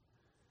dignity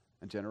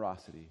and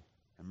generosity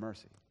and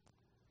mercy.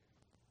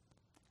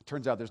 It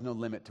turns out there's no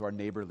limit to our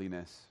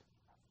neighborliness.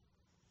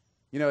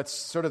 It's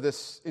sort of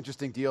this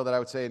interesting deal that I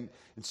would say in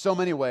so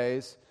many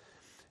ways,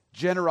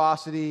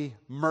 generosity,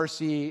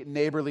 mercy,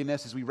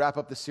 neighborliness, as we wrap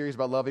up the series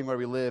about loving where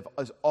we live,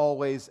 is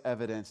always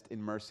evidenced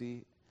in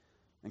mercy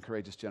and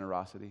courageous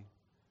generosity.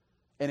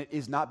 And it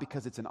is not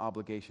because it's an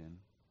obligation.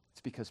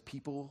 It's because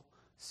people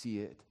see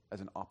it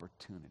as an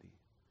opportunity.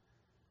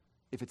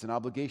 If it's an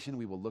obligation,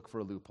 we will look for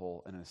a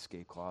loophole and an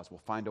escape clause. We'll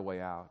find a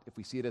way out. If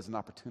we see it as an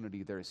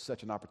opportunity, there is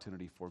such an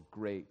opportunity for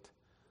great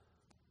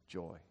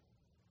joy.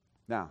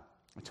 Now,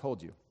 I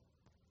told you,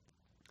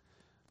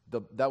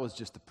 that was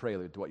just the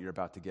prelude to what you're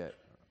about to get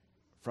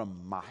from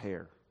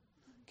Maher.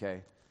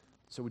 Okay?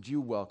 So would you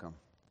welcome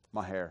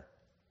Maher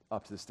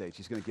up to the stage?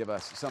 He's going to give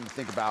us something to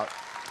think about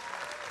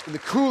in the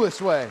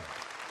coolest way.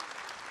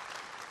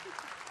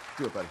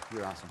 Do it, buddy.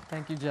 You're awesome.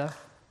 Thank you,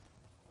 Jeff.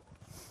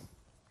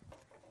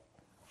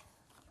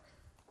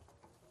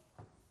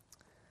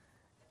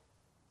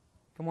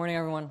 Good morning,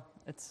 everyone.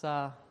 It's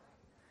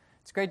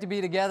great to be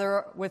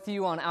together with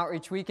you on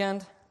Outreach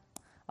Weekend.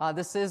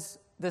 This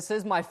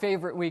is my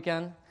favorite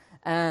weekend,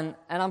 and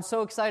I'm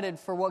so excited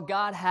for what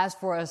God has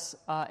for us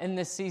in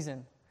this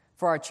season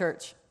for our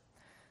church.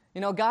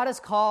 God has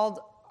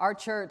called our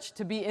church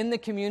to be in the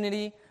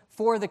community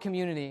for the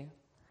community.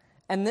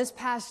 And this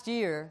past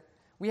year,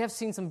 we have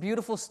seen some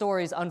beautiful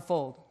stories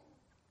unfold.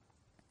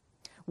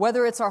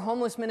 Whether it's our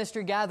homeless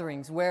ministry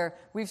gatherings, where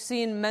we've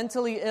seen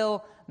mentally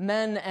ill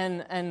men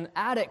and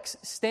addicts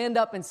stand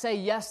up and say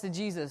yes to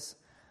Jesus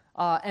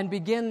and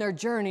begin their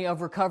journey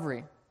of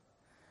recovery.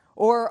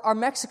 Or our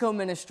Mexico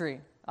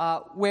ministry,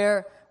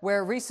 where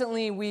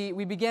recently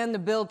we began to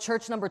build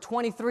church number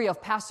 23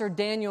 of Pastor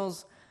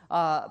Daniel's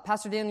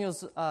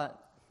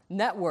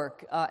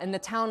network in the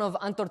town of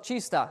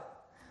Antorchista,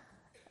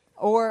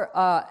 or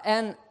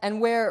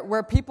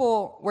where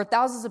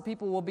thousands of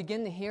people will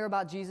begin to hear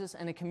about Jesus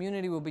and a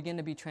community will begin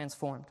to be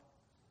transformed.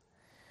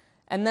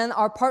 And then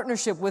our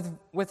partnership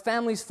with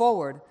Families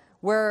Forward,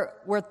 where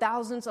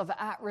thousands of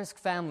at-risk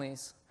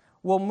families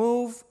will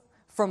move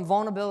from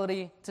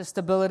vulnerability to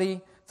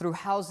stability through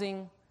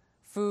housing,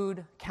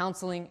 food,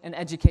 counseling, and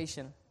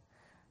education.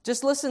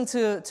 Just listen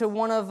to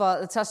one of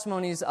the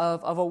testimonies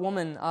of a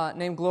woman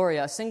named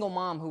Gloria, a single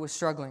mom who was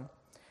struggling.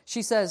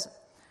 She says,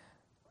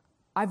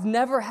 "I've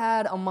never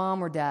had a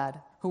mom or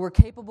dad who were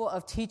capable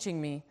of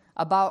teaching me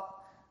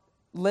about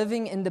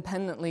living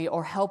independently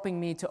or helping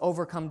me to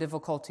overcome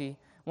difficulty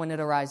when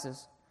it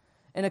arises.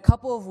 In a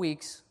couple of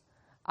weeks,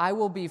 I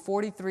will be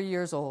 43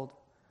 years old,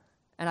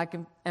 and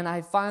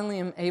I finally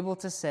am able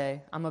to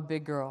say, I'm a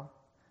big girl.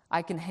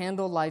 I can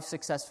handle life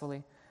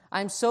successfully.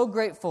 I'm so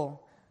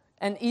grateful,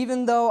 and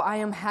even though I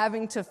am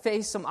having to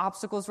face some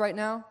obstacles right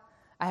now,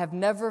 I have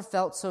never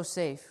felt so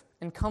safe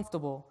and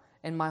comfortable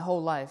in my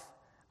whole life.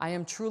 I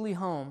am truly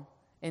home,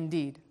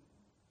 indeed."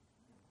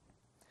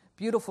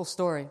 Beautiful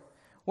story.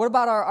 What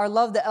about our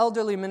Love the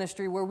Elderly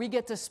ministry, where we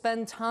get to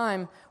spend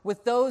time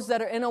with those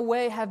that are in a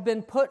way have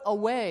been put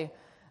away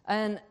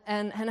and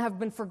have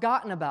been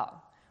forgotten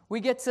about? We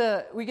get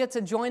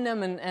to join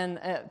them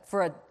and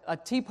for a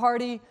tea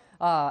party,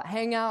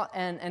 hang out,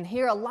 and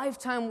hear a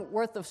lifetime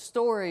worth of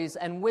stories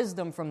and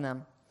wisdom from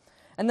them.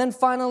 And then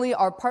finally,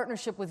 our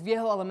partnership with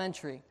Viejo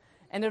Elementary.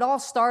 And it all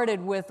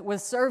started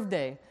with Serve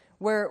Day,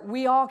 where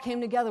we all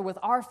came together with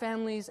our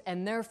families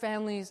and their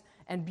families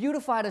and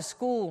beautified a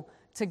school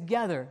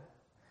together.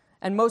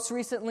 And most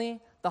recently,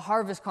 the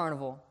Harvest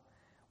Carnival,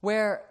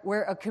 where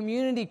a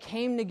community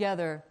came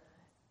together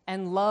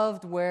and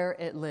loved where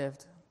it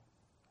lived.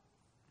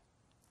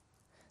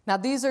 Now,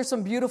 these are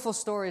some beautiful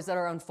stories that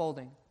are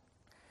unfolding.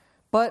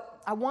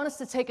 But I want us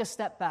to take a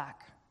step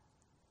back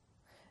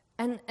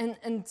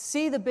and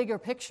see the bigger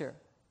picture.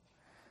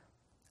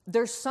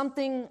 There's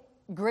something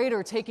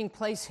greater taking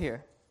place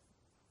here.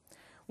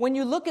 When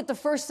you look at the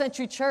first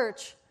century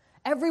church,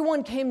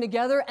 everyone came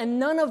together and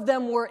none of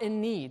them were in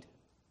need.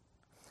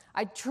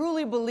 I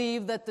truly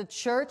believe that the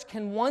church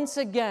can once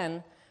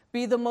again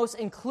be the most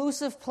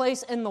inclusive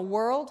place in the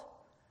world,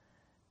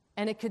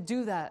 and it could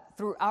do that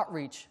through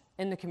outreach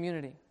in the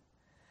community.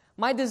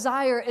 My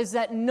desire is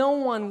that no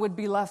one would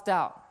be left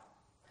out.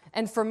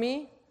 And for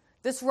me,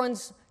 this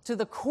runs to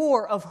the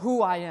core of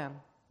who I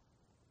am.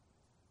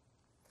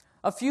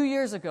 A few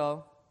years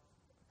ago,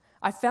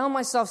 I found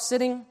myself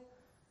sitting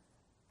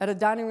at a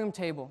dining room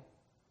table,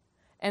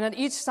 and at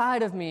each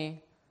side of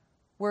me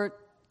were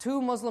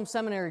two Muslim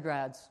seminary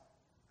grads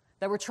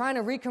that were trying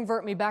to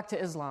reconvert me back to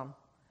Islam,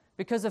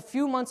 because a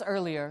few months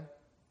earlier,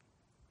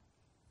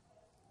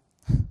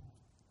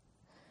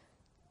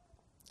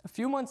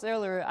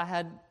 I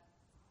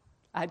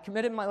had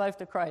committed my life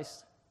to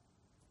Christ.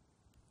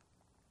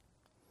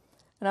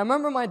 And I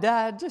remember my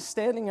dad just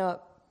standing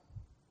up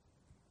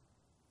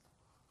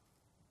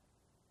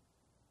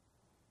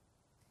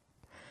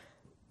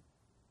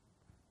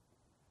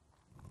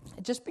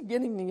and just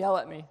beginning to yell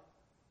at me,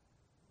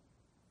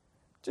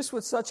 just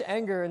with such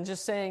anger, and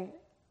just saying,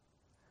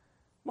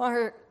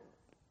 "Maher,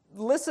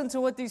 listen to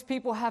what these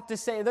people have to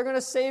say. They're going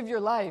to save your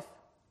life."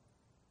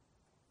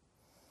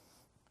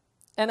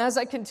 And as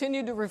I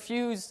continued to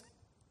refuse,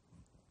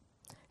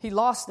 he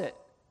lost it.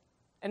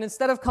 And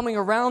instead of coming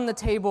around the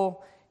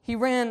table, he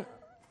ran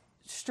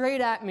straight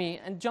at me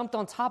and jumped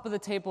on top of the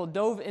table,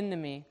 dove into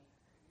me,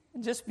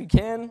 and just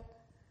began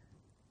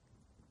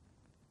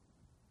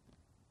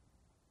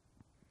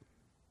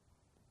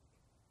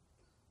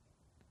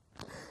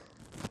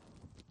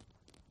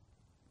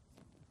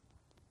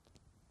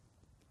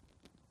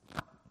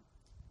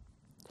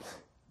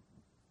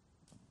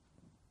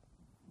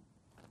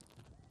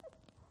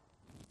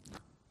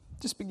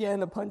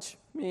to punch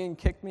me and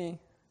kick me,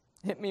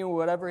 hit me with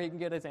whatever he can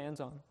get his hands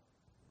on.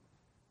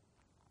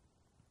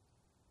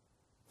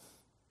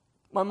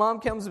 My mom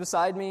comes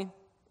beside me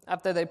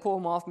after they pull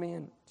him off me,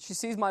 and she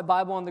sees my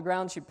Bible on the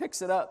ground. She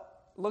picks it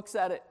up, looks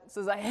at it,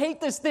 says, "I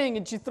hate this thing,"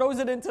 and she throws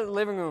it into the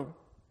living room.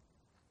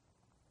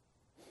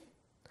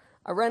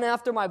 I ran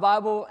after my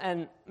Bible,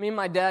 and me and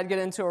my dad get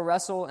into a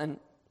wrestle, and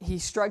he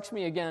strikes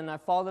me again, and I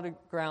fall to the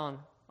ground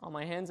on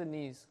my hands and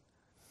knees.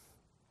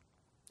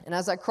 And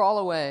as I crawl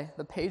away,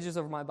 the pages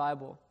of my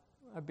Bible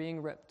are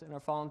being ripped and are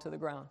falling to the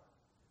ground.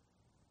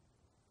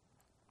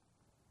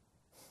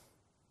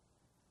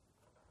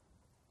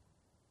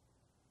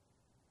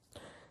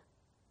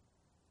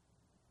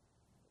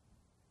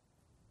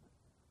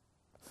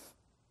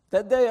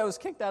 That day I was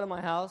kicked out of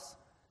my house,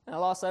 and I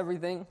lost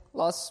everything.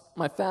 Lost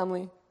my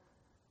family,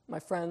 my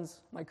friends,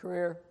 my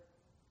career.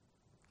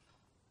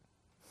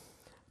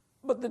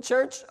 But the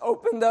church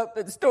opened up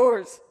its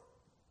doors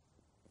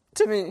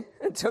to me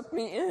and took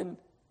me in,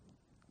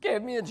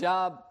 gave me a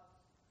job.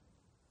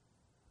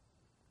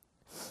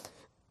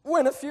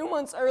 When a few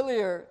months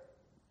earlier,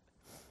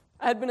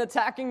 I had been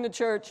attacking the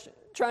church,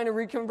 trying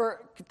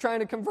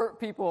to convert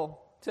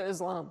people to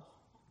Islam.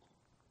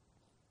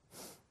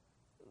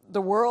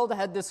 The world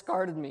had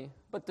discarded me,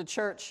 but the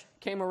church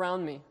came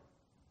around me.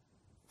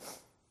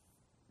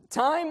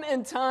 Time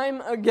and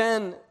time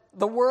again,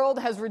 the world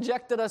has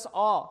rejected us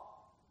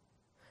all,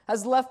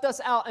 has left us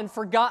out and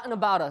forgotten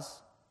about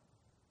us.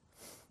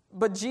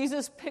 But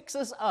Jesus picks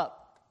us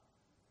up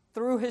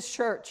through his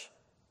church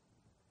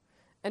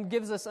and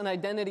gives us an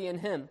identity in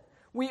him.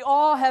 We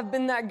all have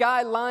been that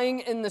guy lying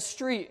in the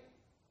street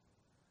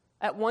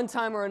at one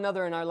time or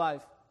another in our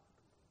life.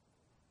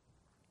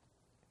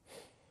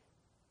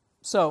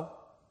 So,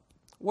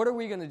 what are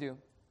we going to do?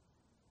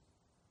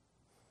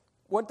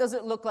 What does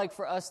it look like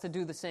for us to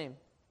do the same?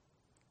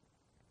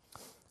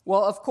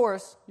 Well, of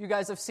course, you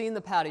guys have seen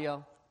the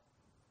patio.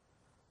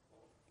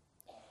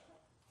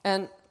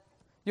 And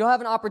you'll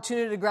have an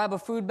opportunity to grab a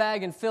food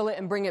bag and fill it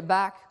and bring it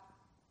back.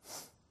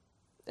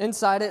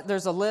 Inside it,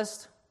 there's a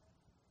list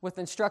with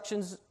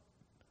instructions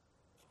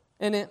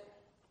in it.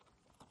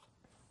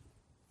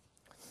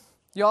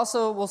 You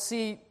also will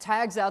see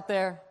tags out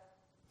there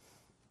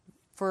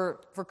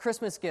for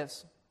Christmas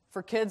gifts,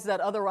 for kids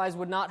that otherwise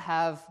would not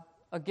have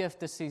a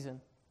gift this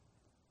season.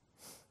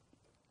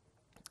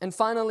 And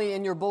finally,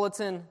 in your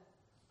bulletin,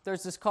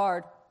 there's this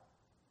card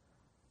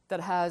that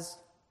has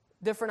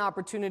different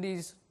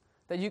opportunities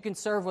that you can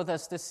serve with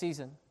us this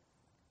season.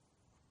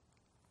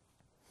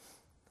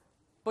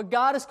 But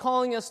God is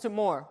calling us to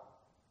more.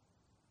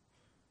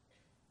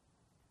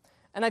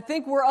 And I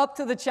think we're up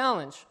to the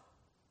challenge.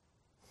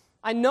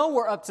 I know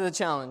we're up to the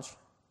challenge.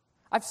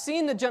 I've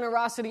seen the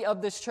generosity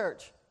of this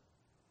church.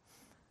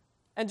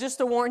 And just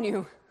to warn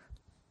you,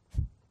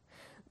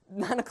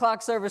 9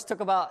 o'clock service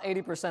took about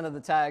 80% of the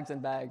tags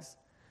and bags.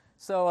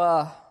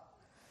 So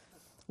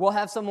we'll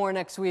have some more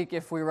next week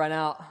if we run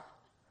out.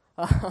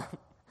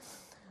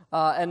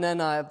 And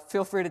then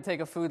feel free to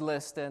take a food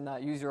list and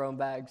use your own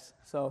bags.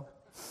 So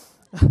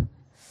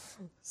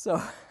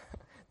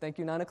thank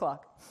you, 9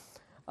 o'clock.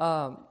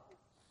 But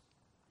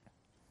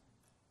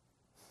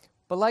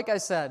like I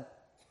said,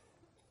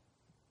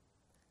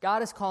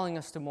 God is calling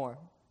us to more.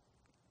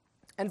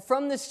 And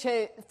from this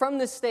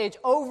stage,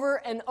 over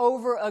and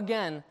over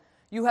again,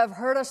 you have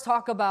heard us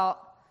talk about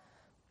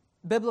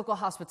biblical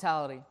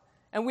hospitality.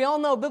 And we all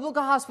know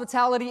biblical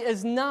hospitality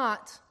is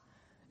not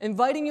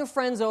inviting your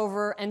friends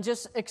over and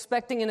just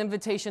expecting an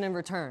invitation in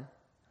return.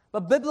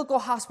 But biblical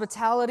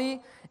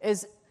hospitality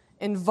is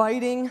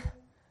inviting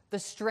the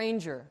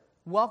stranger,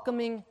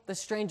 welcoming the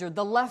stranger,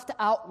 the left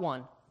out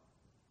one,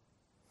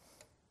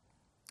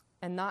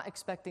 and not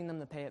expecting them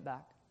to pay it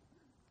back.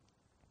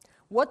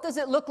 What does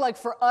it look like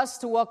for us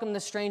to welcome the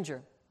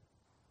stranger?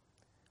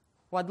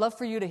 Well, I'd love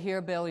for you to hear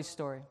Bailey's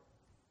story.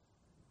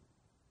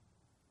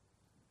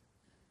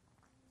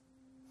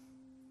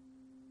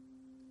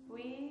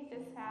 We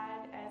just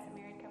had, as a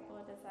married couple,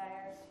 a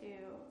desire to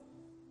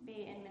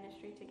be in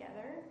ministry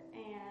together,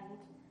 and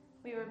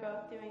we were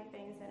both doing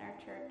things in our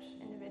church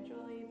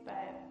individually,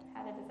 but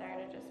had a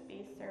desire to just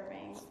be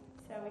serving.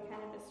 So we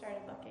kind of just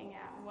started looking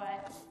at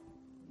what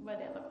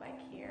it looked like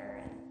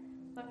here, and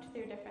looked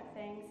through different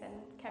things,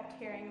 and kept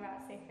hearing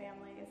about Safe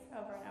Families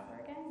over and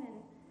over again.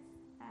 And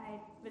I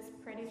was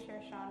pretty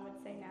sure Sean would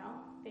say no,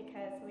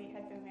 because we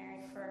had been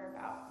married for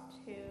about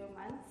 2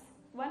 months.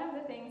 One of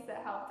the things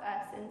that helped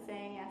us in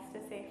saying yes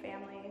to Safe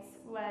Families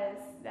was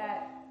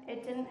that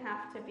it didn't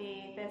have to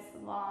be this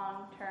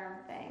long-term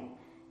thing.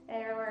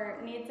 There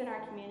were needs in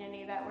our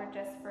community that were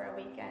just for a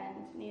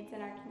weekend, needs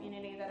in our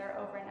community that are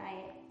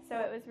overnight. So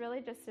it was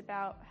really just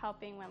about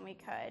helping when we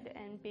could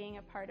and being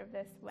a part of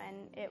this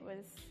when it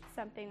was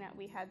something that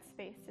we had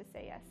space to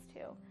say yes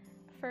to.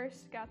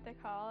 First got the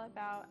call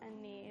about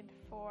a need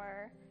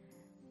for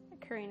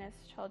Karina's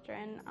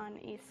children on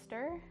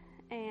Easter,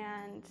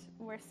 and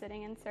we're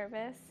sitting in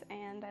service,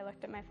 and I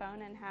looked at my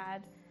phone and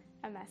had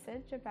a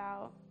message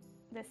about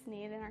this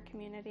need in our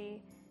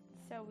community.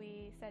 So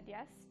we said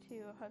yes to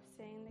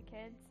hosting the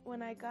kids.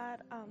 When I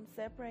got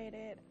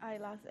separated, I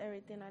lost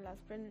everything. I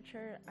lost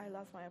furniture, I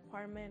lost my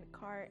apartment,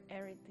 car,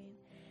 everything.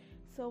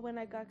 So when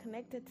I got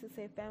connected to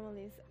Safe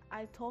Families,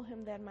 I told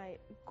him that my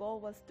goal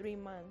was 3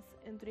 months.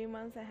 In 3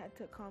 months, I had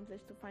to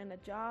accomplish to find a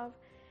job,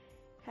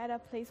 had a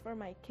place for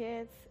my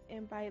kids,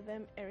 and buy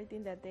them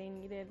everything that they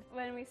needed.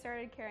 When we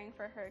started caring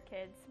for her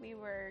kids, we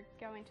were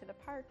going to the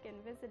park and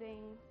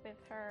visiting with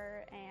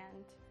her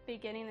and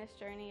beginning this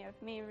journey of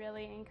me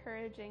really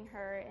encouraging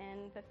her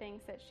in the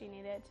things that she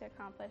needed to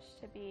accomplish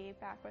to be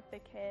back with the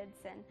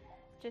kids, and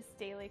just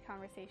daily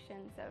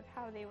conversations of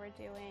how they were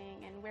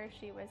doing and where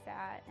she was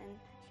at. And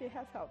she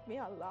has helped me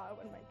a lot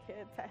with my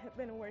kids. I have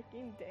been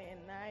working day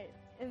and night.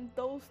 In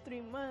those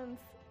 3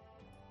 months,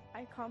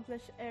 I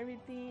accomplished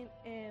everything,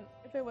 and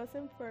if it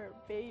wasn't for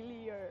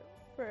Bailey or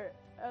for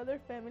other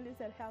families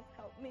that have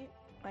helped me,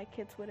 my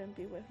kids wouldn't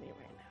be with me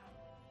right now.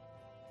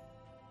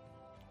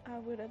 I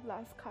would have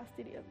lost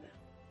custody of them.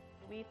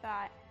 We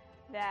thought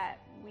that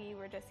we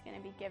were just going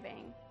to be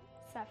giving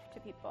stuff to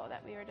people,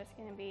 that we were just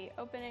going to be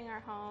opening our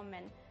home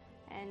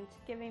and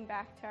giving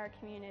back to our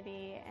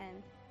community,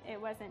 and it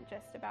wasn't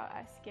just about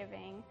us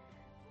giving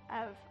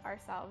of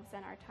ourselves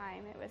and our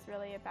time. It was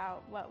really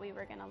about what we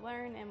were going to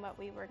learn and what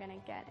we were going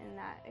to get in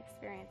that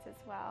experience as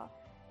well.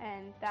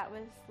 And that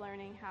was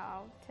learning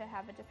how to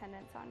have a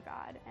dependence on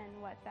God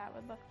and what that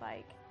would look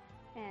like,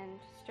 and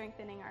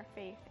strengthening our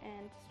faith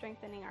and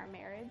strengthening our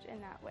marriage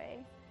in that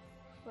way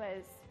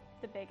was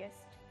the biggest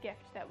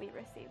gift that we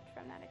received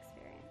from that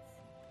experience?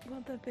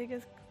 Well, the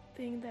biggest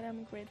thing that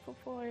I'm grateful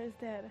for is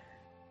that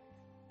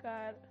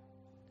God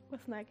was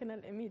not going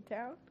to let me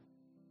down.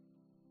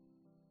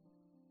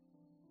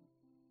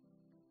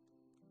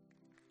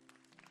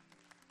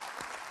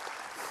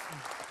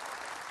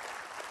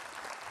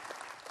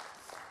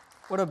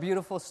 What a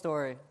beautiful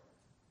story.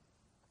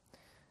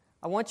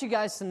 I want you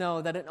guys to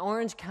know that in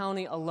Orange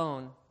County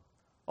alone,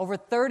 over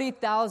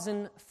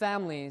 30,000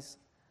 families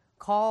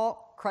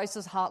call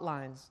crisis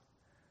hotlines,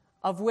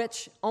 of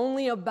which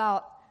only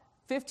about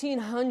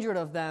 1,500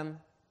 of them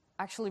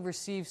actually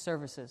receive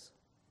services.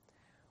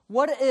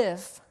 What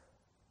if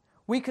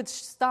we could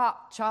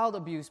stop child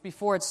abuse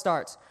before it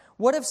starts?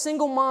 What if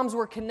single moms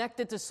were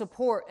connected to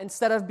support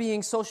instead of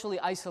being socially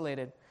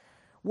isolated?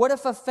 What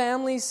if a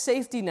family's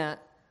safety net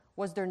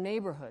was their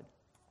neighborhood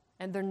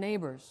and their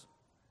neighbors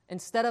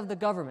instead of the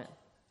government?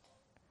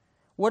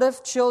 What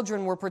if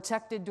children were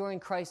protected during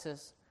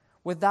crisis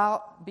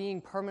without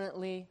being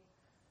permanently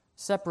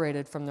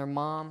separated from their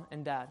mom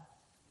and dad?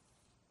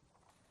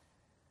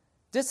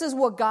 This is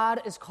what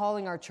God is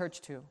calling our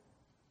church to.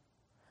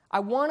 I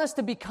want us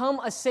to become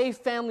a safe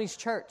families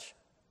church.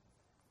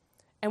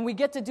 And we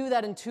get to do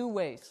that in two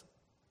ways.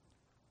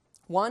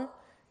 One,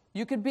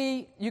 you could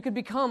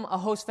become a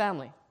host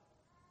family.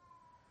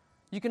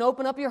 You can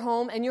open up your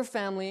home and your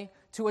family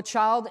to a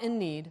child in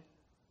need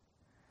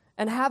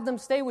and have them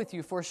stay with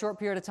you for a short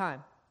period of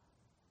time.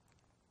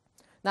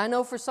 Now, I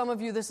know for some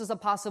of you this is a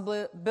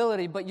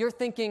possibility, but you're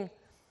thinking,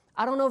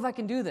 I don't know if I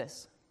can do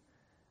this.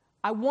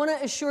 I want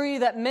to assure you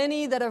that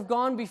many that have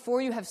gone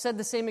before you have said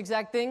the same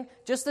exact thing,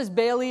 just as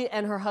Bailey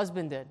and her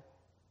husband did.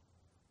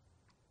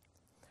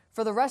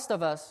 For the rest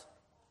of us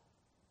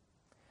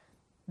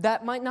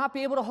that might not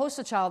be able to host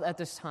a child at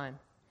this time,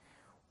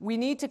 we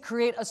need to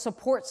create a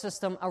support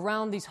system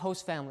around these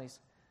host families.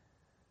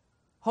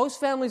 Host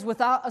families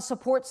without a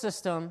support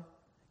system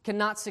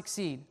cannot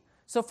succeed.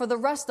 So for the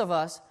rest of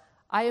us,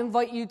 I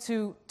invite you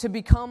to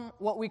become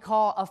what we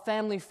call a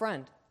family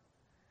friend.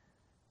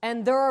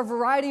 And there are a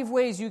variety of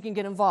ways you can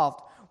get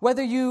involved.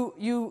 Whether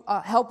you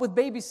help with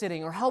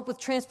babysitting or help with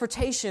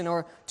transportation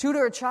or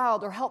tutor a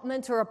child or help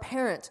mentor a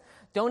parent,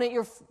 donate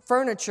your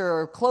furniture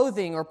or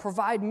clothing or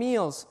provide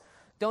meals,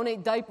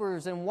 donate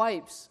diapers and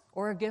wipes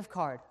or a gift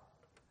card.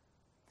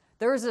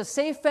 There is a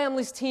Safe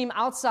Families team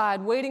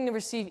outside waiting to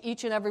receive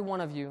each and every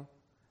one of you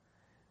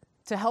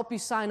to help you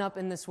sign up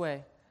in this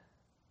way.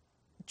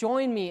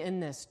 Join me in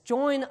this.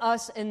 Join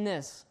us in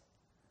this.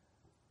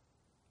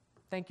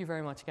 Thank you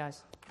very much,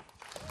 guys.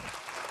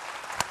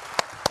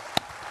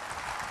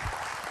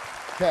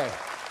 Okay,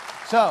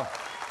 so,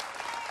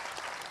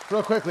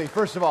 real quickly,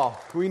 first of all,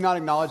 can we not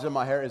acknowledge that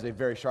Maher is a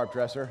very sharp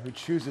dresser who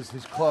chooses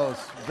his clothes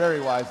very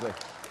wisely?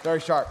 Very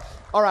sharp.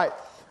 All right.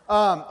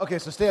 Okay,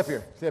 so stay up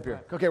here.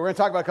 Okay, we're going to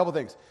talk about a couple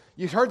things.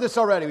 You've heard this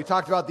already. We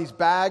talked about these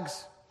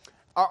bags.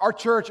 Our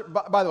church,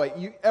 by the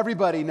way,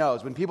 everybody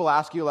knows. When people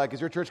ask you, like, is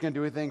your church going to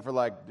do anything for,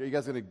 like, are you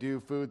guys going to do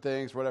food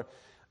things, whatever?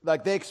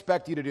 Like, they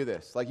expect you to do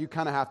this. Like, you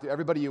kind of have to.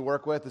 Everybody you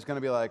work with is going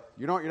to be like,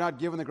 you're not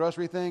giving the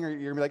grocery thing? Or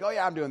you're going to be like, oh,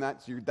 yeah, I'm doing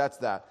that. So that's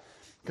that.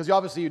 Because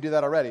obviously you do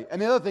that already.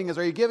 And the other thing is,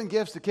 are you giving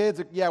gifts to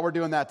kids? Yeah, we're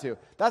doing that too.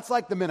 That's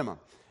like the minimum.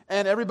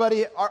 And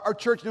everybody, our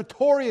church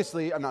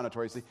famously,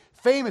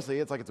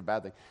 it's like it's a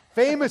bad thing,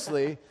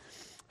 famously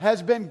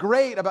has been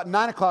great about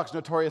 9 o'clock's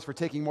notorious for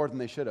taking more than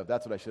they should have.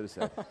 That's what I should have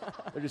said.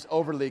 They're just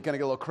overly going to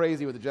get a little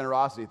crazy with the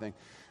generosity thing.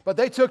 But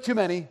they took too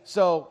many,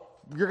 so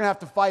you're going to have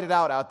to fight it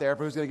out there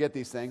for who's going to get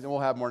these things, and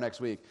we'll have more next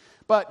week.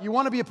 But you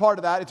want to be a part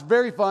of that. It's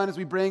very fun as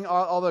we bring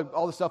all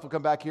the stuff will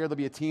come back here. There'll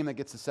be a team that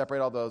gets to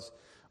separate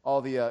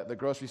all the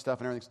grocery stuff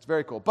and everything. So it's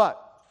very cool. But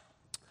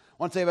I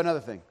want to say about another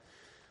thing.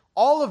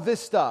 All of this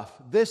stuff,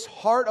 this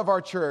heart of our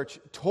church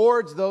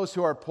towards those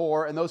who are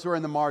poor and those who are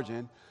in the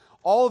margin,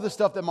 all of the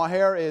stuff that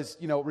Maher is,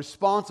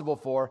 responsible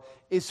for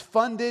is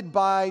funded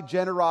by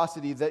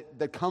generosity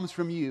that comes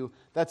from you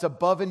that's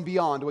above and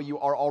beyond what you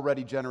are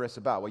already generous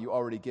about, what you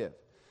already give.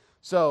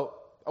 So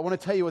I want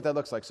to tell you what that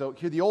looks like. So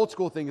here, the old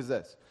school thing is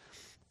this.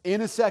 In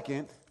a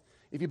second,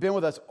 if you've been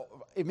with us,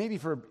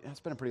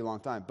 it's been a pretty long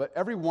time, but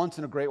every once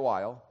in a great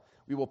while,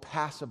 we will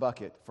pass a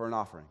bucket for an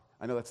offering.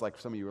 I know that's like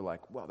some of you are like,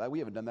 well, we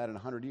haven't done that in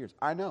 100 years.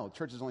 I know. The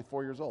church is only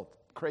 4 years old.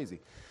 Crazy.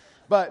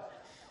 But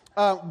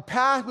we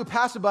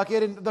pass a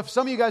bucket, and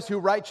some of you guys who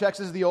write checks,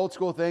 this is the old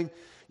school thing.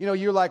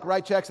 You like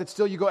write checks, that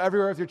still you go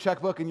everywhere with your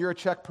checkbook, and you're a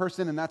check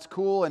person, and that's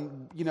cool,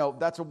 and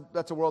that's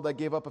a world I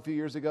gave up a few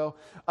years ago.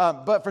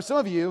 But for some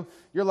of you,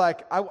 you're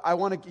like, I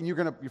want to, and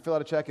you fill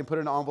out a check and put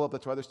it in an envelope.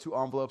 That's why there's 2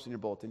 envelopes in your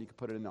bulletin. You can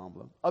put it in an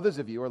envelope. Others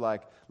of you are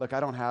like, look, I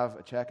don't have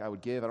a check I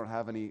would give. I don't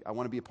have any. I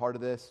want to be a part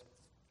of this.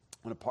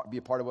 I want to be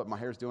a part of what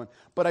Maher's doing.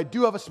 But I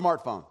do have a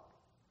smartphone.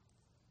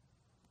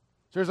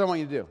 So here's what I want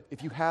you to do.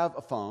 If you have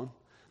a phone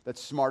that's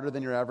smarter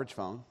than your average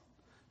phone,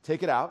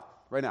 take it out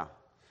right now.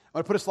 I'm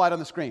going to put a slide on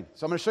the screen.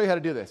 So I'm going to show you how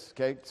to do this,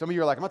 okay? Some of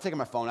you are like, I'm not taking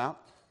my phone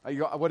out.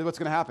 What's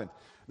going to happen?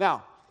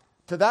 Now,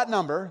 to that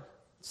number,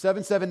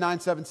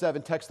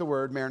 77977, text the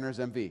word Mariners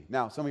MV.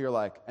 Now, some of you are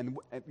like, and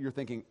you're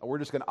thinking, we're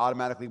just going to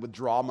automatically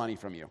withdraw money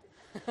from you.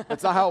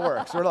 That's not how it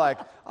works. We're like,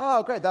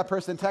 oh, great, that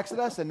person texted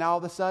us, and now all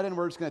of a sudden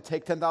we're just going to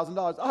take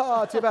 $10,000.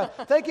 Oh, too bad.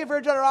 Thank you for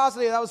your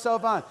generosity. That was so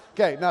fun.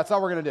 Okay, no, that's not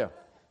what we're going to do.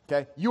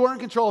 Okay, you are in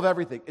control of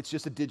everything. It's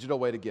just a digital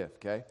way to give.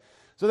 Okay,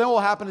 so then what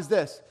will happen is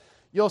this.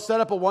 You'll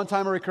set up a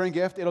one-time or recurring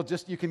gift. It'll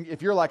just, you can,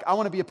 if you're like, I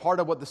want to be a part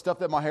of what the stuff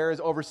that my hair is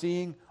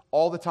overseeing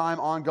all the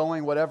time,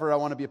 ongoing, whatever, I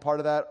want to be a part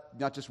of that,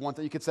 not just one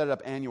thing. You could set it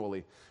up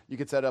annually. You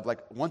could set it up like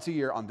once a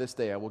year on this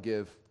day, I will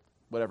give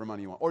whatever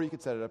money you want. Or you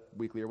could set it up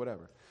weekly or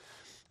whatever.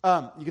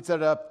 You could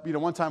set it up,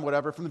 one time,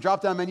 whatever. From the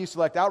drop-down menu,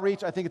 select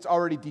Outreach. I think it's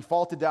already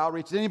defaulted to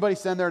Outreach. Did anybody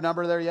send their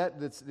number there yet?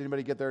 Did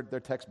anybody get their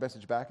text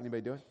message back?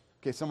 Anybody do it?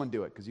 Okay, someone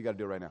do it, because you got to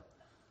do it right now.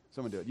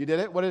 Someone do it. You did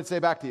it? What did it say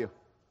back to you?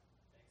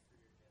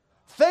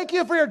 Thank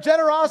you for your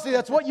generosity.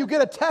 That's what you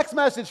get, a text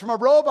message from a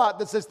robot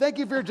that says, thank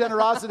you for your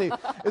generosity.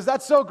 Is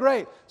that so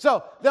great?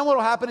 So then what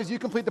will happen is you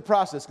complete the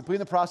process. Completing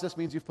the process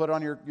means you've put it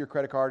on your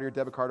credit card or your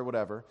debit card or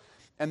whatever.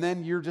 And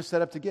then you're just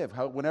set up to give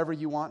whenever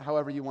you want,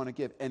 however you want to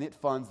give. And it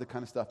funds the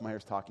kind of stuff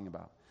Maher's talking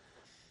about.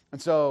 And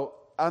so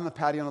out on the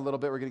patio in a little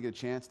bit, we're going to get a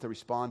chance to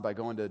respond by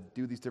going to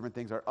do these different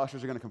things. Our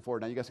ushers are going to come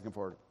forward. Now you guys can come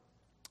forward.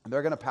 And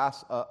they're going to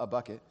pass a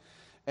bucket.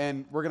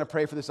 And we're going to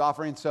pray for this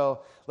offering.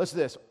 So let's do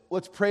this.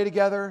 Let's pray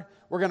together.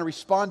 We're going to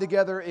respond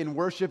together in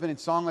worship and in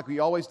song like we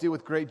always do,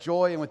 with great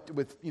joy and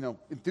with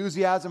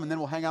enthusiasm. And then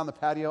we'll hang out on the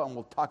patio and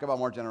we'll talk about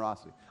more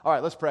generosity. All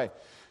right, let's pray.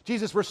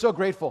 Jesus, we're so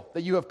grateful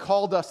that you have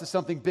called us to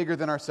something bigger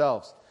than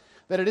ourselves.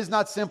 That it is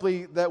not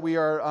simply that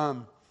we're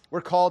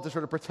called to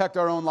sort of protect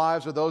our own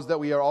lives or those that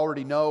we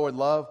already know and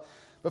love.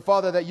 But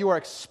Father, that you are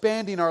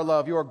expanding our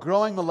love. You are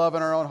growing the love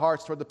in our own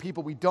hearts toward the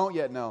people we don't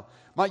yet know.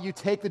 Might you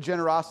take the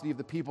generosity of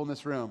the people in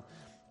this room,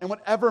 and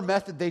whatever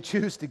method they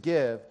choose to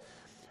give,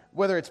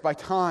 whether it's by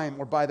time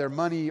or by their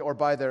money or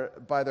by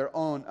their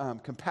own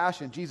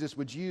compassion, Jesus,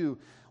 would you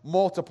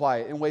multiply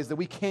it in ways that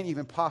we can't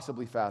even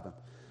possibly fathom.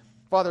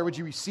 Father, would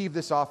you receive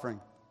this offering,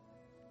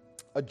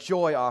 a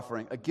joy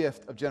offering, a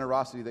gift of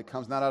generosity that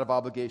comes not out of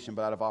obligation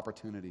but out of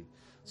opportunity.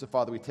 So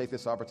Father, we take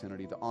this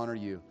opportunity to honor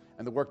you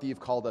and the work that you've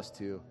called us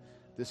to,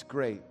 this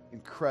great,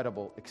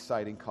 incredible,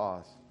 exciting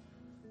cause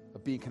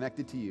of being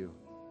connected to you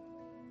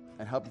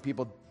and helping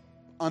people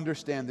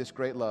understand this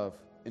great love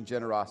and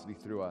generosity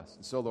through us.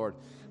 And so, Lord,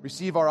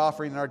 receive our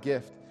offering and our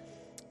gift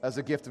as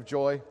a gift of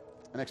joy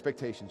and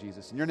expectation,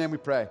 Jesus. In your name we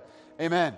pray. Amen.